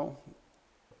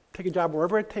 take a job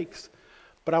wherever it takes,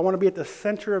 but I want to be at the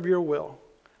center of your will,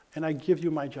 and I give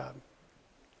you my job.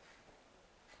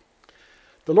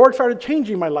 The Lord started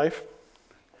changing my life,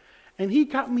 and he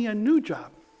got me a new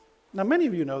job. Now, many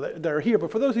of you know that are here,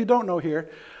 but for those who don't know here,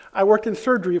 I worked in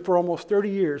surgery for almost 30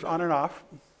 years, on and off.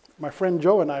 My friend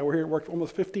Joe and I were here, worked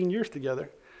almost 15 years together,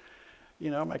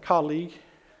 my colleague.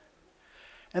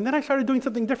 And then I started doing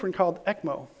something different called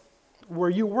ECMO, where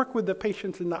you work with the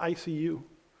patients in the ICU.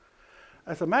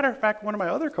 As a matter of fact, one of my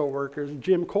other coworkers,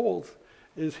 Jim Coles,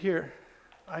 is here.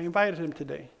 I invited him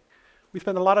today. We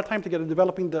spent a lot of time together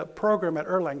developing the program at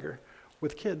Erlanger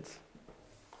with kids.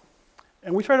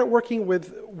 And we started working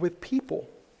with people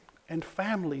and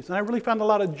families. And I really found a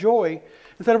lot of joy,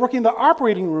 instead of working in the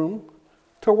operating room,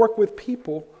 to work with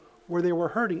people where they were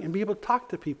hurting and be able to talk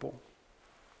to people.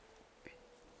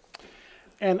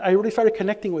 And I really started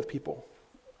connecting with people.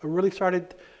 I really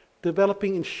started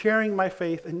developing and sharing my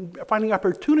faith and finding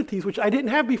opportunities which I didn't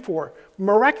have before.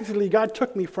 Miraculously, God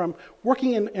took me from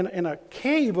working in a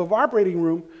cave of operating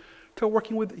room to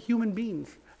working with human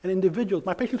beings and individuals.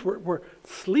 My patients were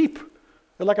asleep.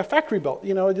 They're like a factory belt.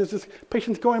 There's just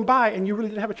patients going by, and you really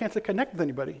didn't have a chance to connect with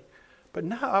anybody. But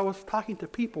now I was talking to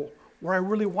people where I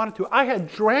really wanted to. I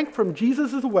had drank from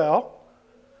Jesus as well,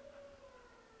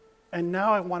 and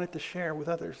now I wanted to share with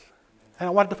others. And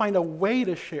I wanted to find a way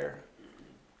to share.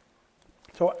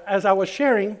 So as I was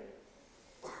sharing,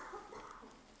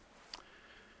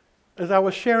 I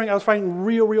was finding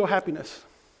real happiness.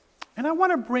 And I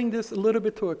want to bring this a little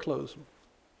bit to a close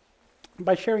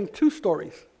by sharing two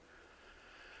stories.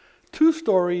 Two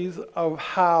stories of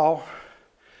how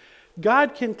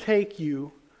God can take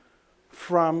you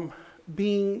from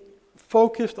being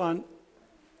focused on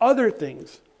other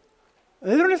things.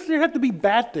 And they don't necessarily have to be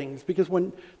bad things, because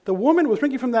when the woman was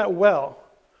drinking from that well,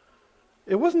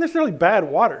 it wasn't necessarily bad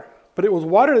water, but it was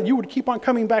water that you would keep on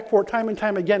coming back for time and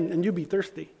time again, and you'd be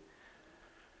thirsty.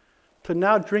 To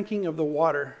now drinking of the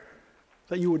water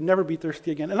that you would never be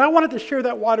thirsty again. And I wanted to share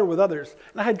that water with others,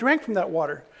 and I had drank from that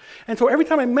water. And so every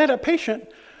time I met a patient,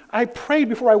 I prayed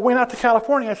before I went out to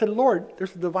California. I said, Lord,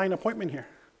 there's a divine appointment here.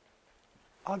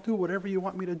 I'll do whatever you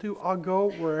want me to do. I'll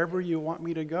go wherever you want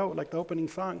me to go, like the opening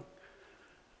song.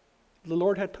 The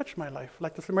Lord had touched my life,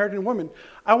 like the Samaritan woman.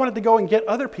 I wanted to go and get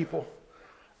other people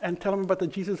and tell them about the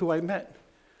Jesus who I met.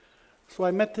 So I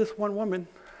met this one woman,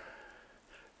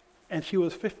 and she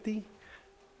was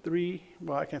 53,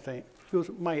 well, I can't say it. She was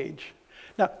my age.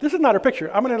 Now, this is not her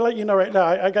picture. I'm going to let you know right now,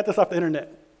 I got this off the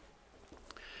internet.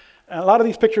 And a lot of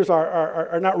these pictures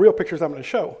are not real pictures I'm going to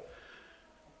show.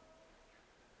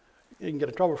 You can get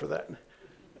in trouble for that.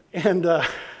 And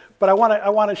But I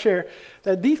want to share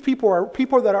that these people are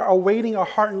people that are awaiting a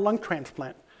heart and lung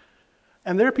transplant.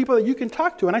 And they're people that you can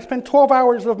talk to. And I spend 12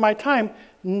 hours of my time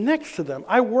next to them.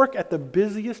 I work at the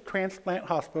busiest transplant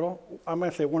hospital. I'm going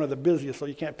to say one of the busiest, so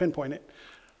you can't pinpoint it.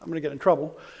 I'm going to get in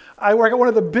trouble. I work at one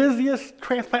of the busiest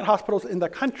transplant hospitals in the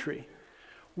country,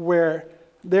 where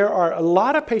there are a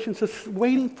lot of patients just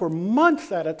waiting for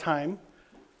months at a time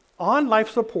on life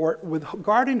support with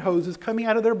garden hoses coming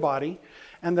out of their body,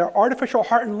 and their artificial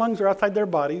heart and lungs are outside their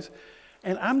bodies,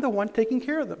 and I'm the one taking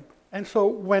care of them. And so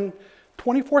when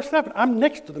 24/7, I'm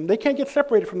next to them. They can't get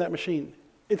separated from that machine.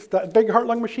 It's the big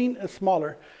heart-lung machine is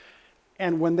smaller.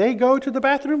 And when they go to the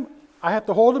bathroom, I have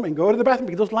to hold them and go to the bathroom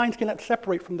because those lines cannot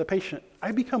separate from the patient.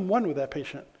 I become one with that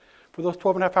patient for those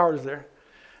 12 and a half hours there.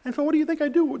 And so what do you think I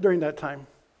do during that time?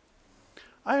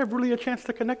 I have really a chance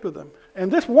to connect with them.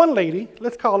 And this one lady,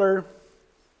 let's call her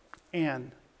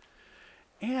Anne.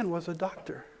 Anne was a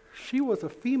doctor. She was a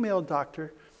female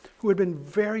doctor who had been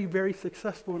very, very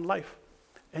successful in life.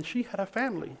 And she had a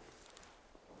family.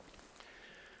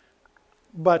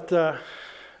 But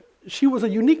she was a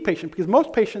unique patient because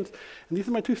most patients, and these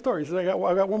are my two stories, I got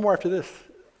one more after this.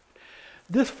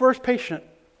 This first patient,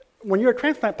 when you're a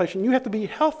transplant patient, you have to be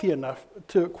healthy enough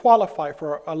to qualify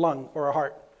for a lung or a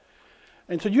heart.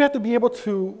 And so you have to be able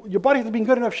to, your body has to be in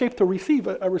good enough shape to receive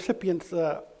a recipient's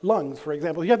lungs, for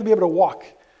example. You have to be able to walk.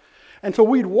 And so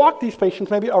we'd walk these patients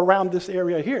maybe around this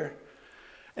area here.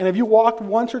 And if you walked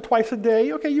once or twice a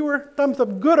day, okay, you were thumbs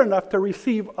up good enough to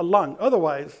receive a lung.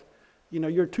 Otherwise,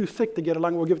 you're too sick to get a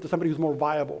lung. We'll give it to somebody who's more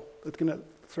viable, that's going to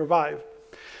survive.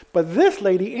 But this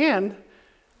lady, Anne,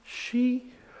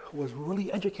 she was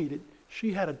really educated.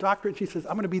 She had a doctorate. She says,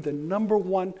 I'm going to be the number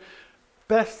one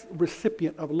best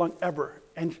recipient of a lung ever.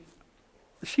 And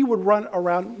she would run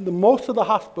around most of the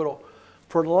hospital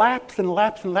for laps and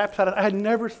laps and laps. I had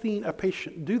never seen a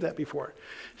patient do that before.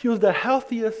 She was the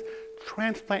healthiest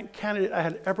transplant candidate I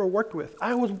had ever worked with.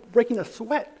 I was breaking a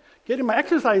sweat, getting my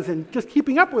exercise in, just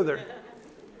keeping up with her. It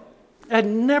had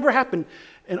never happened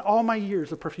in all my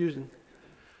years of perfusion.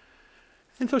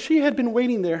 And so she had been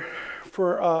waiting there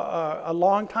for a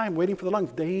long time, waiting for the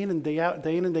lungs, day in and day out,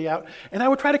 day in and day out. And I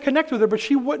would try to connect with her, but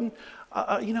she wouldn't,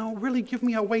 really give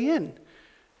me a way in.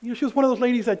 She was one of those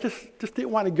ladies that just didn't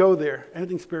want to go there,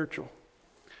 anything spiritual.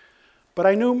 But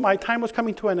I knew my time was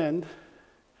coming to an end.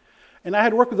 And I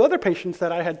had worked with other patients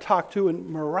that I had talked to, and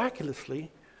miraculously,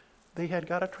 they had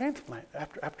got a transplant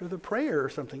after the prayer or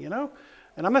something, And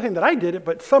I'm not saying that I did it,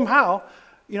 but somehow,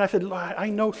 I said, I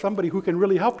know somebody who can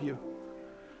really help you.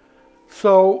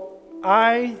 So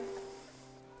I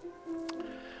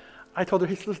told her,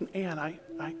 he said, listen, Ann, I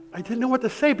didn't know what to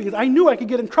say because I knew I could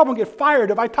get in trouble and get fired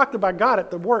if I talked about God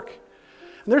at the work.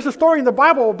 And there's a story in the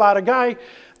Bible about a guy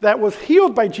that was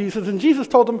healed by Jesus, and Jesus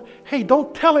told him, hey,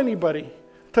 don't tell anybody.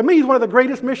 To me, he's one of the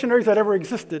greatest missionaries that ever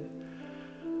existed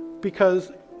because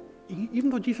even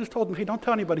though Jesus told him, hey, don't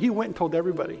tell anybody, he went and told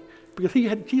everybody because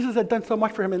Jesus had done so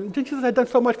much for him, and Jesus had done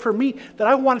so much for me that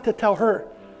I wanted to tell her,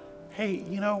 hey,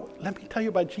 let me tell you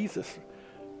about Jesus.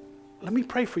 Let me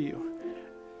pray for you.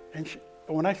 And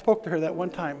when I spoke to her that one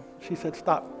time, she said,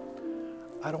 stop.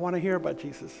 I don't want to hear about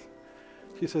Jesus.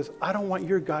 She says, I don't want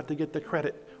your God to get the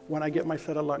credit when I get my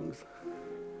set of lungs.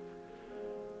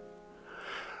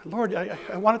 Lord, I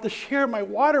wanted to share my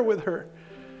water with her,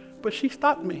 but she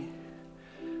stopped me.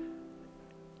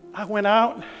 I went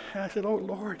out and I said, oh,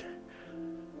 Lord.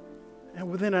 And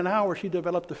within an hour, she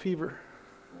developed a fever.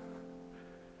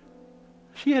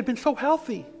 She had been so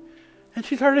healthy, and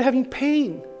she started having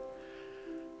pain.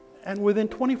 And within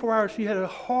 24 hours, she had a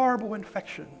horrible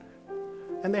infection.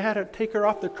 And they had to take her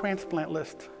off the transplant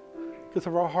list because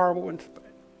of her horrible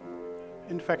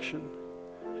infection.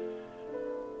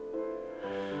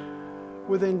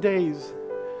 Within days,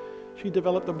 she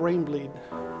developed a brain bleed,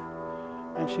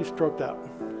 and she stroked out.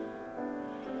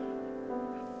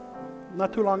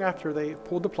 Not too long after, they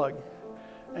pulled the plug,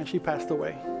 and she passed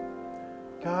away.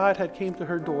 God had came to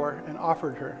her door and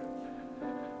offered her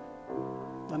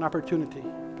an opportunity,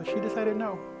 but she decided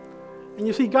no. And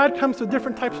you see, God comes to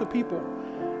different types of people,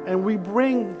 and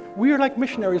we are like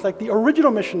missionaries, like the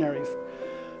original missionaries,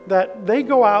 that they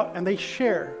go out and they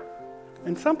share.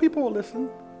 And some people will listen,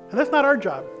 and that's not our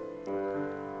job.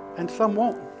 And some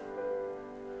won't.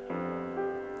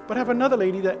 But I have another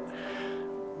lady that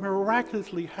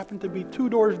miraculously happened to be 2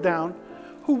 doors down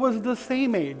who was the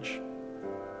same age.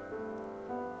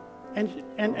 And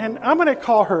I'm going to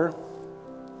call her,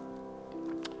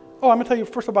 I'm going to tell you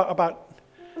first about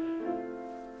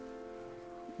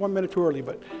 1 minute too early,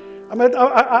 but I'm going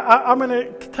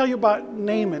to tell you about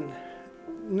Naaman.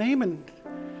 Naaman,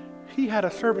 he had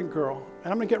a servant girl,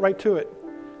 and I'm going to get right to it.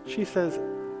 She says,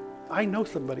 I know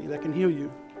somebody that can heal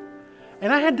you.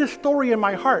 And I had this story in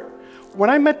my heart. When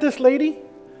I met this lady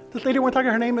we're talking,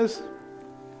 her name is,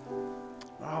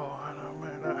 I don't know,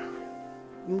 man.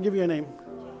 Let me give you a name.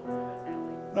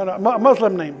 No, a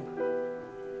Muslim name.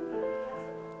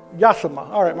 Yasima.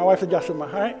 All right, my wife said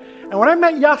Yasima, all right? And when I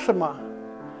met Yasima,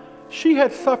 she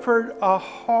had suffered a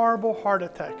horrible heart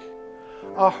attack.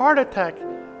 A heart attack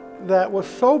that was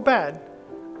so bad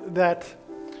that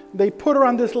they put her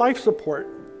on this life support.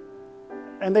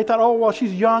 And they thought, oh, well,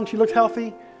 she's young, she looks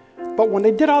healthy. But when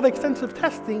they did all the extensive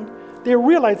testing, they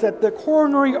realized that the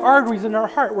coronary arteries in her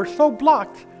heart were so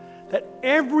blocked, that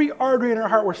every artery in her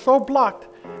heart was so blocked,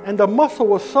 and the muscle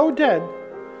was so dead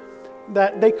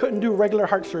that they couldn't do regular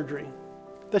heart surgery,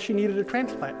 that she needed a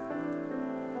transplant.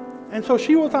 And so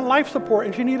she was on life support,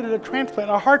 and she needed a transplant,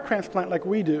 a heart transplant like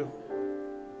we do.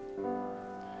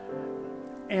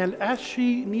 And as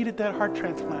she needed that heart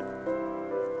transplant,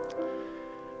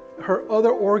 her other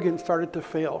organs started to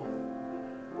fail.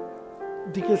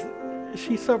 Because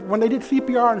when they did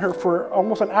CPR on her for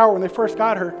almost an hour when they first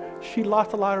got her, she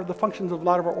lost a lot of the functions of a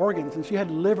lot of her organs. And she had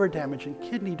liver damage and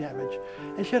kidney damage.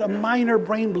 And she had a minor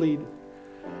brain bleed.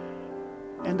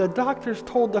 And the doctors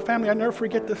told the family, I'll never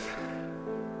forget this,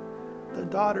 the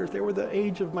daughters, they were the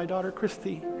age of my daughter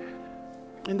Christy.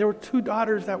 And there were 2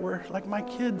 daughters that were like my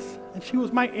kids. And she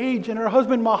was my age. And her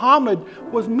husband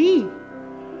Muhammad was me.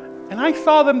 And I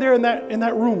saw them there in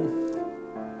that room.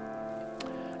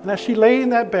 And as she lay in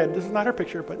that bed, this is not her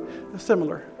picture, but it's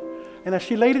similar. And as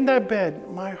she laid in that bed,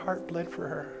 my heart bled for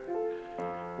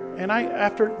her. And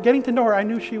after getting to know her, I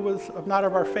knew she was not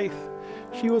of our faith.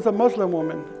 She was a Muslim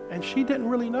woman, and she didn't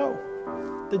really know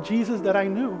the Jesus that I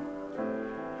knew.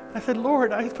 I said,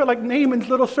 Lord, I felt like Naaman's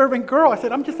little servant girl. I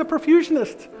said, I'm just a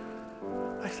perfusionist.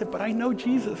 I said, but I know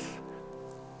Jesus.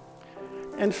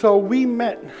 And so we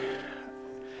met.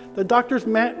 The doctors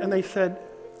met, and they said,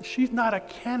 she's not a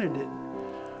candidate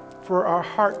for our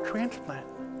heart transplant.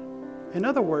 In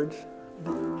other words,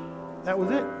 that was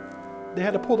it. They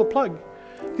had to pull the plug.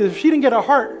 Because if she didn't get a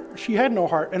heart, she had no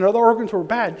heart, and her other organs were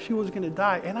bad, she was going to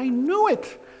die. And I knew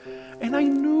it. And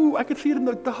I could see it in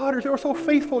the daughters. They were so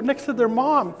faithful next to their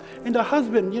mom and the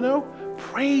husband,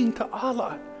 praying to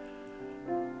Allah.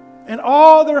 And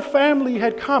all their family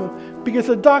had come because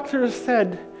the doctors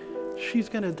said, she's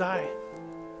going to die.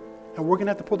 And we're going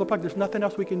to have to pull the plug. There's nothing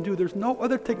else we can do. There's no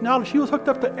other technology. She was hooked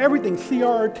up to everything,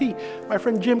 CRRT. My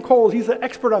friend Jim Coles, he's an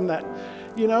expert on that.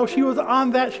 She was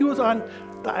on that. She was on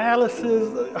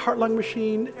dialysis, heart-lung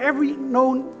machine. Every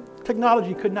known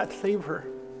technology could not save her.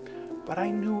 But I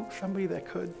knew somebody that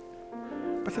could.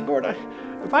 I said, Lord,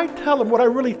 if I tell them what I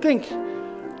really think,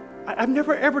 I've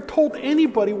never ever told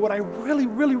anybody what I really,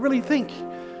 really, really think.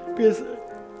 Because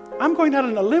I'm going out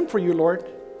on a limb for you, Lord.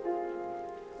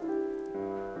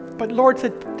 But Lord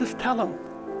said, just tell them.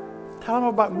 Tell them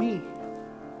about me,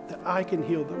 that I can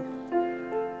heal them.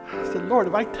 I said, Lord,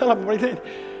 if I tell them what I did,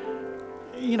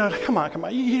 come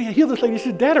on. You heal this lady.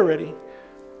 She's dead already.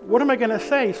 What am I going to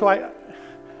say? So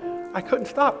I couldn't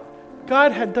stop.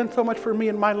 God had done so much for me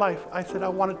in my life. I said I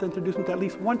wanted to introduce him to at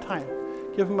least one time.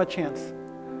 Give him a chance.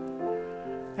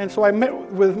 And so I met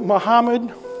with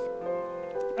Muhammad.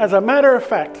 As a matter of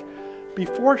fact,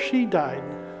 before she died,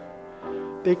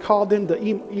 they called in the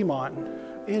imam.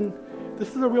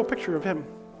 This is a real picture of him.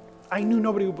 I knew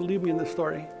nobody would believe me in this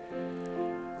story.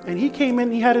 And he came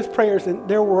in, he had his prayers, and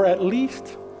there were at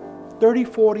least 30,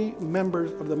 40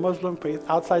 members of the Muslim faith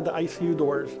outside the ICU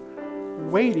doors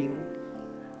waiting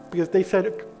because they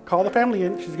said, call the family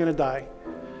in, she's going to die.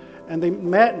 And they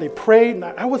met and they prayed, and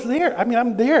I was there.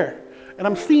 I'm there. And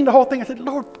I'm seeing the whole thing. I said,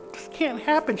 Lord, this can't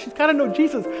happen. She's got to know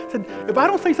Jesus. I said, if I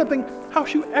don't say something, how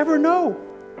she'll ever know?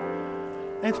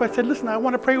 And so I said, listen, I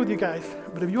want to pray with you guys,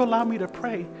 but if you allow me to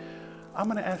pray, I'm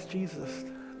going to ask Jesus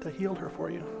to heal her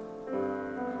for you.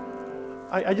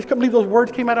 I just couldn't believe those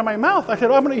words came out of my mouth. I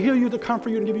said, I'm going to heal you to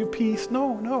comfort you and give you peace.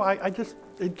 No,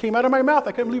 it came out of my mouth.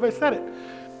 I couldn't believe I said it.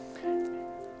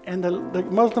 And the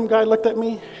Muslim guy looked at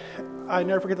me. I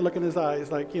never forget the look in his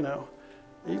eyes, like, you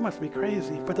must be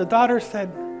crazy. But the daughter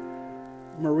said,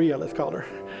 Maria, let's call her.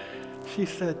 She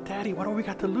said, Daddy, what do we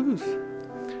got to lose?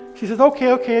 She says,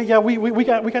 okay, yeah, we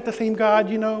got the same God,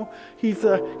 He's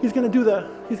gonna do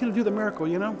the miracle,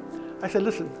 I said,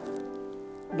 listen,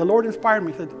 the Lord inspired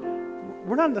me. He said,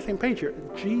 we're not on the same page here.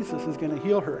 Jesus is gonna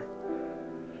heal her.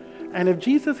 And if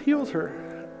Jesus heals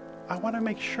her, I want to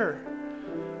make sure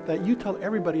that you tell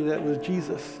everybody that it was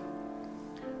Jesus.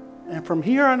 And from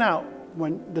here on out,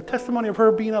 when the testimony of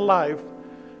her being alive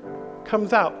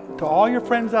comes out to all your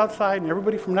friends outside and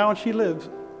everybody from now on she lives,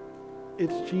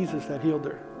 it's Jesus that healed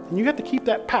her. And you have to keep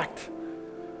that pact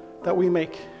that we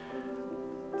make.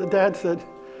 the dad said,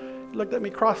 he looked at me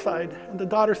cross-eyed, and the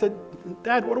daughter said,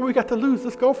 Dad, what do we got to lose?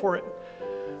 Let's go for it.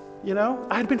 You know,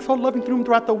 I had been so loving to them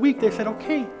throughout the week. They said,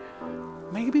 okay,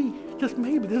 maybe, just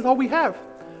maybe, this is all we have.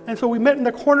 And so we met in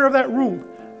the corner of that room,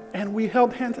 and we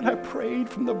held hands, and I prayed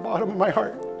from the bottom of my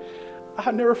heart.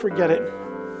 I'll never forget it.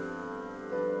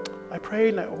 I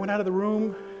prayed, and I went out of the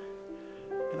room,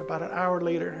 and about an hour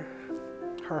later,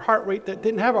 her heart rate that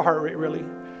didn't have a heart rate really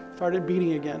started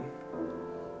beating again.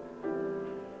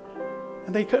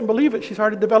 And they couldn't believe it. She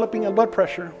started developing a blood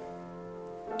pressure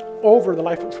over the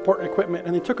life support equipment.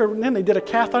 And they took her, and then they did a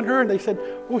cath on her, and they said,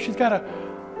 oh, she's got a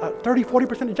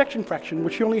 30-40% ejection fraction,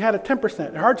 which she only had a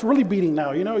 10%. Her heart's really beating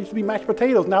now. You know, it used to be mashed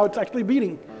potatoes. Now it's actually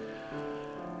beating.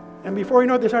 And before you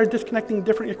know it, they started disconnecting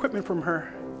different equipment from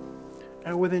her.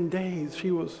 And within days, she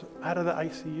was out of the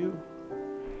ICU.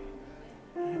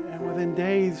 And within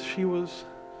days, she was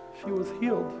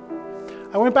healed.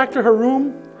 I went back to her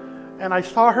room, and I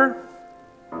saw her,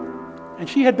 and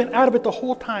she had been out of it the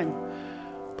whole time.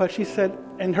 But she said,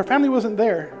 and her family wasn't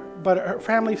there, but her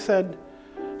family said,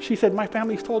 she said, my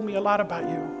family's told me a lot about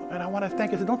you, and I want to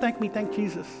thank you. I said, don't thank me, thank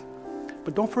Jesus.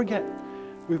 But don't forget,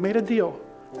 we've made a deal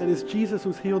that it's Jesus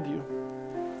who's healed you.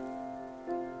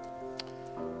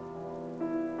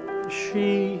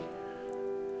 She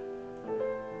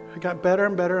got better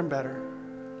and better and better.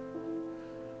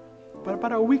 But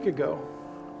about a week ago,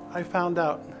 I found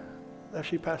out that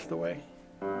she passed away.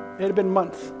 It had been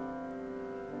months.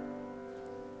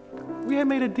 We had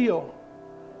made a deal,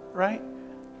 right?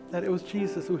 That it was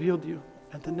Jesus who healed you,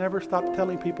 and to never stop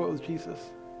telling people it was Jesus.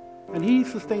 And he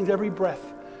sustains every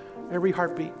breath, every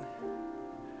heartbeat.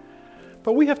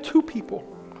 But we have two people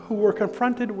who were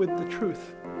confronted with the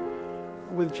truth,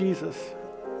 with Jesus.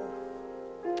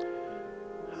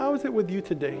 How is it with you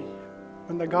today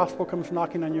when the gospel comes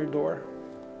knocking on your door?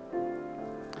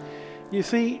 You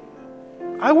see,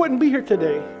 I wouldn't be here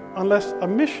today unless a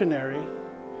missionary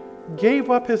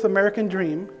gave up his American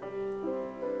dream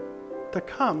to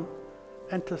come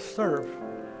and to serve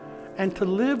and to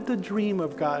live the dream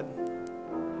of God.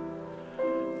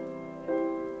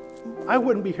 I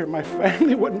wouldn't be here. My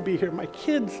family wouldn't be here. My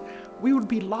kids, we would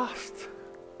be lost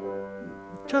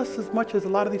just as much as a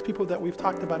lot of these people that we've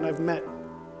talked about and I've met.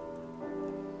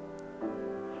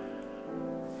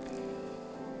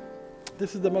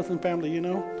 This is the Muslim family, you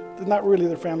know? It's not really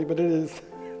their family, but it is.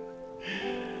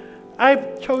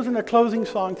 I've chosen a closing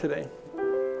song today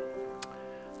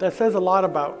that says a lot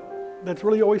about, that's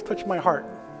really always touched my heart.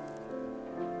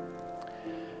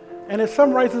 And it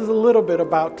summarizes a little bit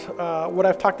about what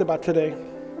I've talked about today.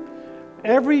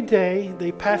 Every day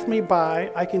they pass me by,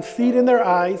 I can see it in their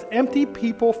eyes, empty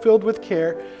people filled with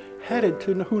care, headed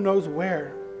to who knows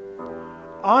where.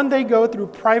 On they go through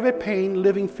private pain,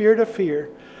 living fear to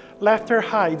fear. Laughter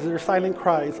hides their silent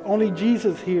cries, only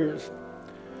Jesus hears.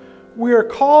 We are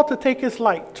called to take his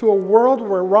light to a world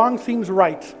where wrong seems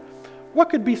right. What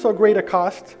could be so great a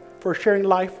cost for sharing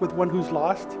life with one who's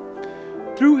lost?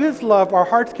 Through his love, our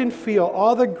hearts can feel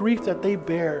all the grief that they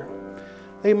bear.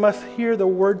 They must hear the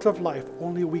words of life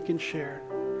only we can share.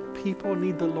 People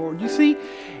need the Lord. You see,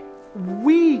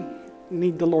 we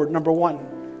need the Lord, number one.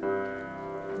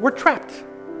 We're trapped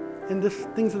in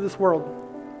things of this world,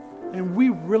 and we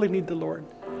really need the Lord.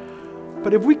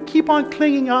 But if we keep on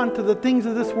clinging on to the things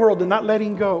of this world and not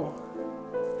letting go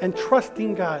and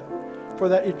trusting God for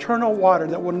that eternal water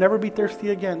that will never be thirsty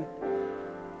again,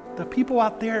 the people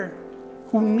out there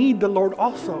who need the Lord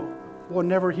also will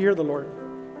never hear the Lord.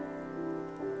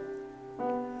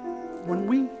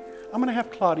 I'm going to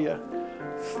have Claudia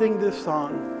sing this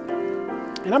song.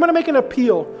 And I'm going to make an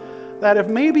appeal that if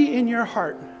maybe in your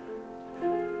heart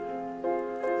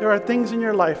there are things in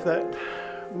your life that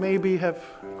maybe have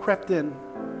crept in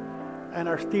and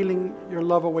are stealing your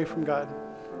love away from God.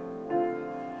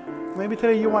 Maybe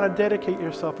today you want to dedicate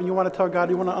yourself and you want to tell God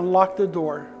you want to unlock the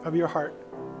door of your heart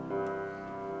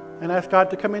and ask God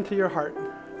to come into your heart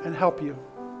and help you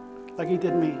like he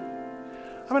did me.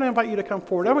 I'm going to invite you to come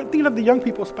forward. I'm thinking of the young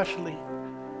people especially.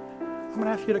 I'm going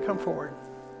to ask you to come forward.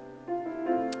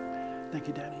 Thank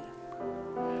you, Danny.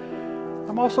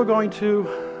 I'm also going to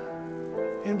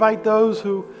invite those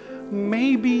who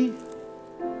maybe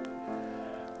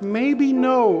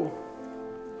know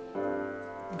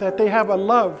that they have a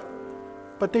love,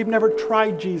 but they've never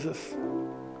tried Jesus.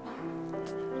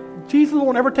 Jesus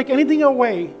won't ever take anything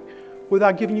away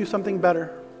without giving you something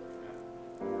better.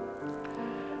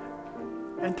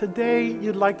 And today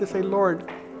you'd like to say, Lord,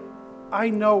 I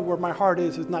know where my heart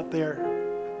is not there.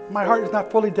 My heart is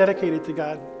not fully dedicated to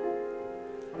God.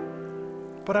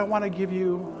 But I want to give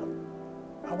you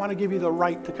the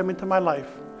right to come into my life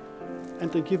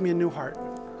and to give me a new heart.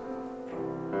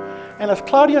 And as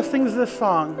Claudia sings this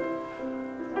song,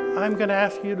 I'm going to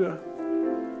ask you to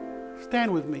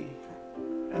stand with me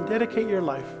and dedicate your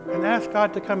life and ask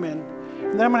God to come in.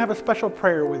 And then I'm going to have a special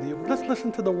prayer with you. Let's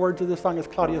listen to the words of this song as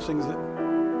Claudia sings it.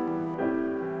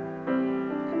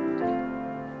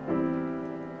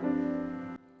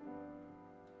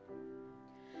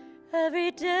 Every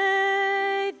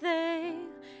day they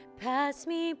pass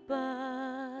me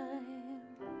by,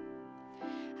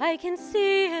 I can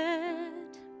see it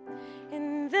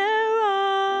in their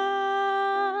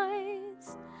eyes.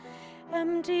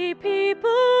 Empty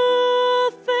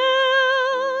people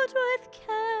filled with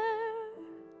care,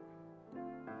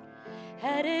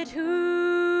 headed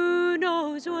who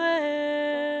knows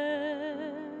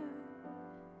where.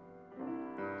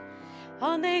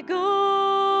 On they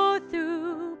go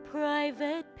through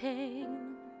private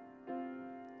pain,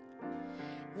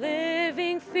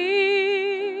 living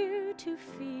fear to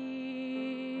fear.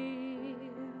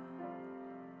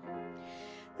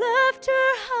 Laughter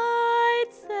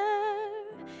hides their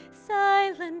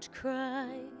silent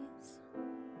cries,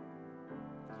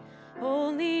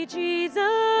 only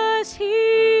Jesus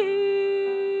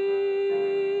hears.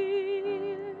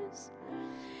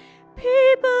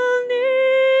 People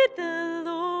need the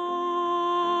Lord.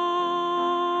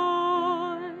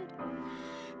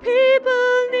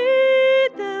 People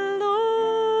need the Lord.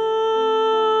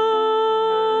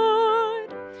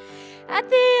 At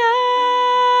the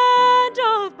end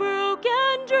of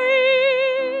broken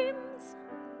dreams,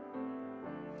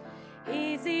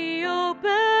 He's the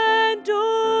open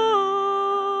door.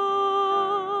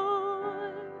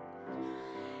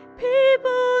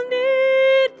 People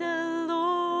need the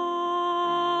Lord.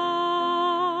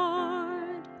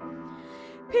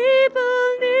 People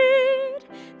need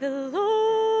the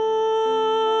Lord.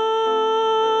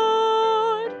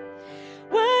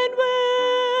 When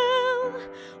will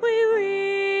we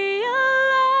realize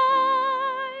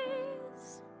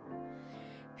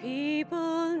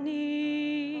people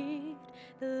need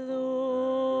the Lord?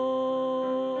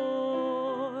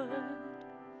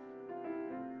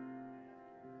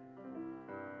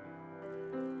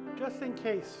 Just in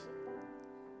case,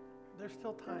 there's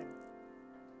still time.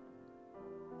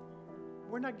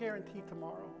 We're not guaranteed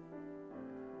tomorrow.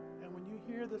 And when you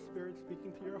hear the Spirit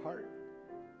speaking to your heart,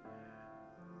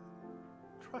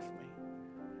 trust me,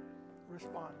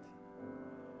 respond.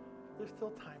 There's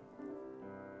still time.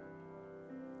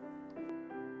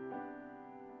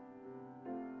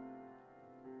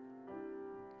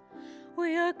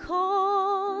 We are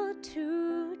called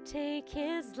to take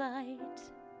His light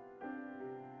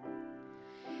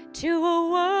to a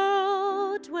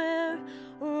world where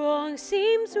wrong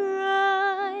seems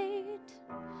right.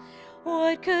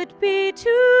 What could be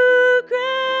too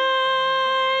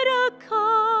great a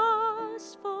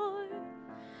cost for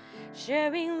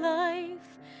sharing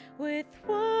life with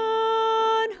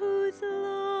one who's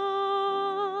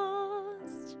lost?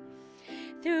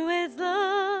 Through His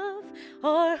love,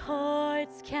 our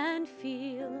hearts can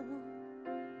feel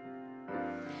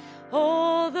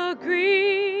all the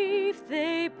grief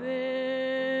they bear.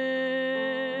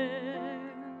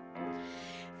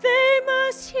 They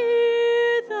must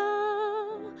hear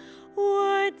the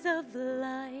words of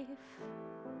life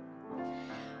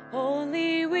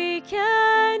only we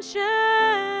can share.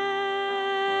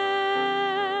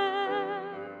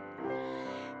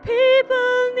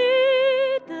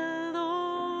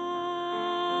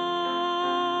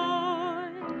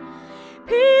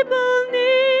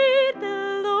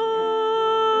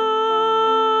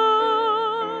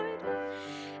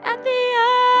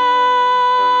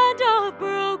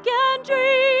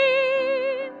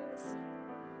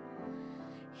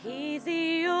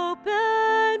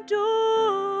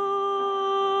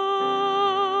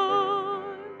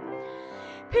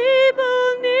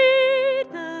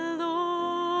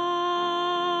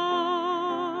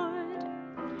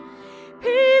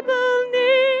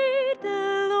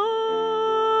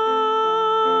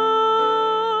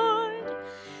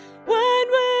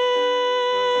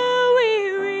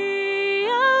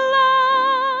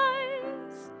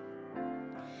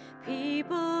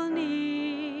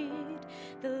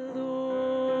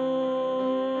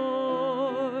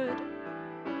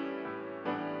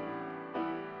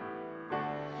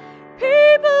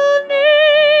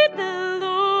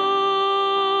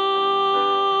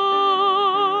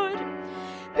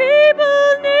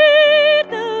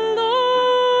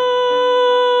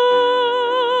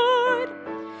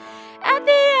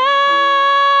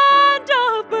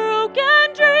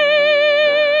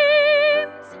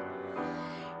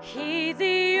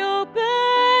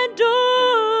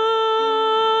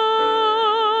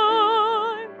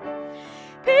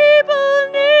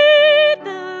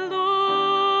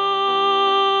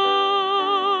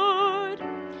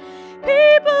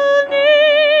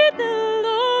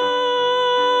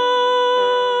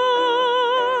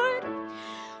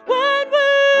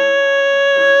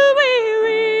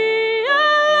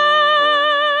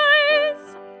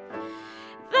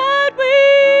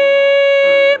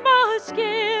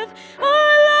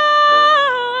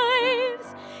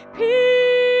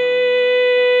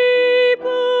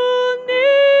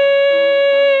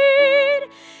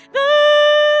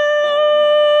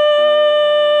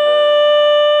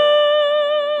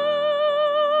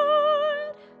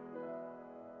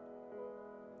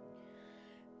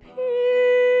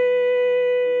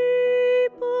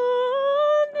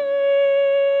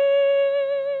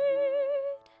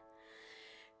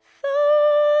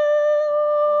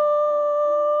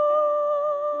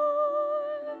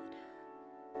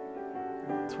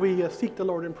 we seek the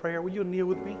Lord in prayer, will you kneel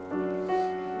with me?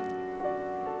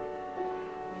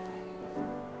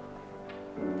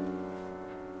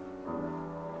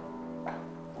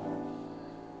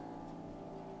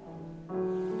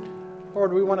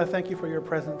 Lord, we want to thank you for your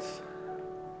presence.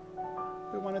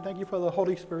 We want to thank you for the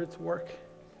Holy Spirit's work.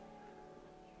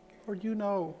 Lord, you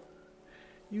know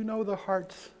the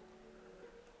hearts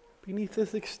beneath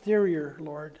this exterior,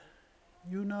 Lord.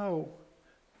 You know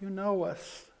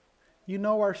us. You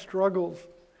know our struggles.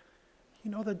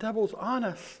 You know the devil's on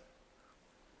us.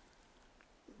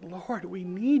 Lord, we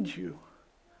need you.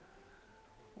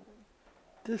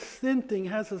 This sin thing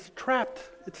has us trapped.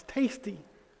 It's tasty.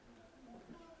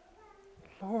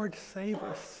 Lord, save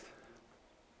us.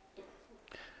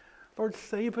 Lord,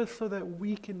 save us so that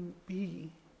we can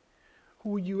be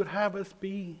who you would have us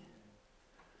be.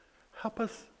 Help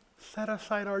us set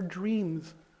aside our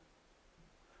dreams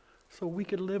so we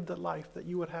could live the life that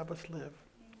you would have us live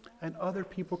and other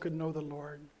people could know the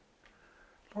Lord.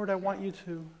 Lord, I want you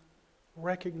to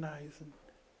recognize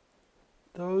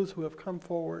those who have come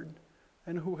forward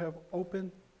and who have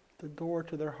opened the door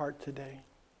to their heart today.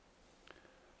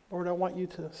 Lord, I want you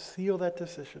to seal that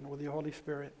decision with your Holy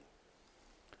Spirit.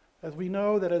 As we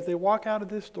know that as they walk out of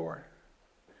this door,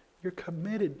 you're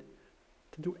committed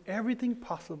to do everything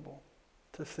possible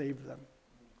to save them.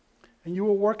 And you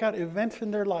will work out events in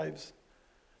their lives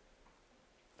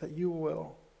that you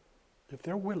will, if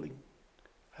they're willing,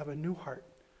 have a new heart.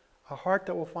 A heart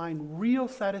that will find real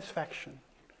satisfaction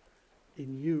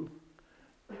in you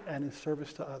and in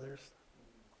service to others.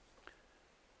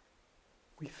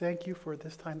 We thank you for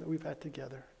this time that we've had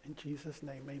together. In Jesus'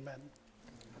 name,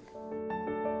 amen.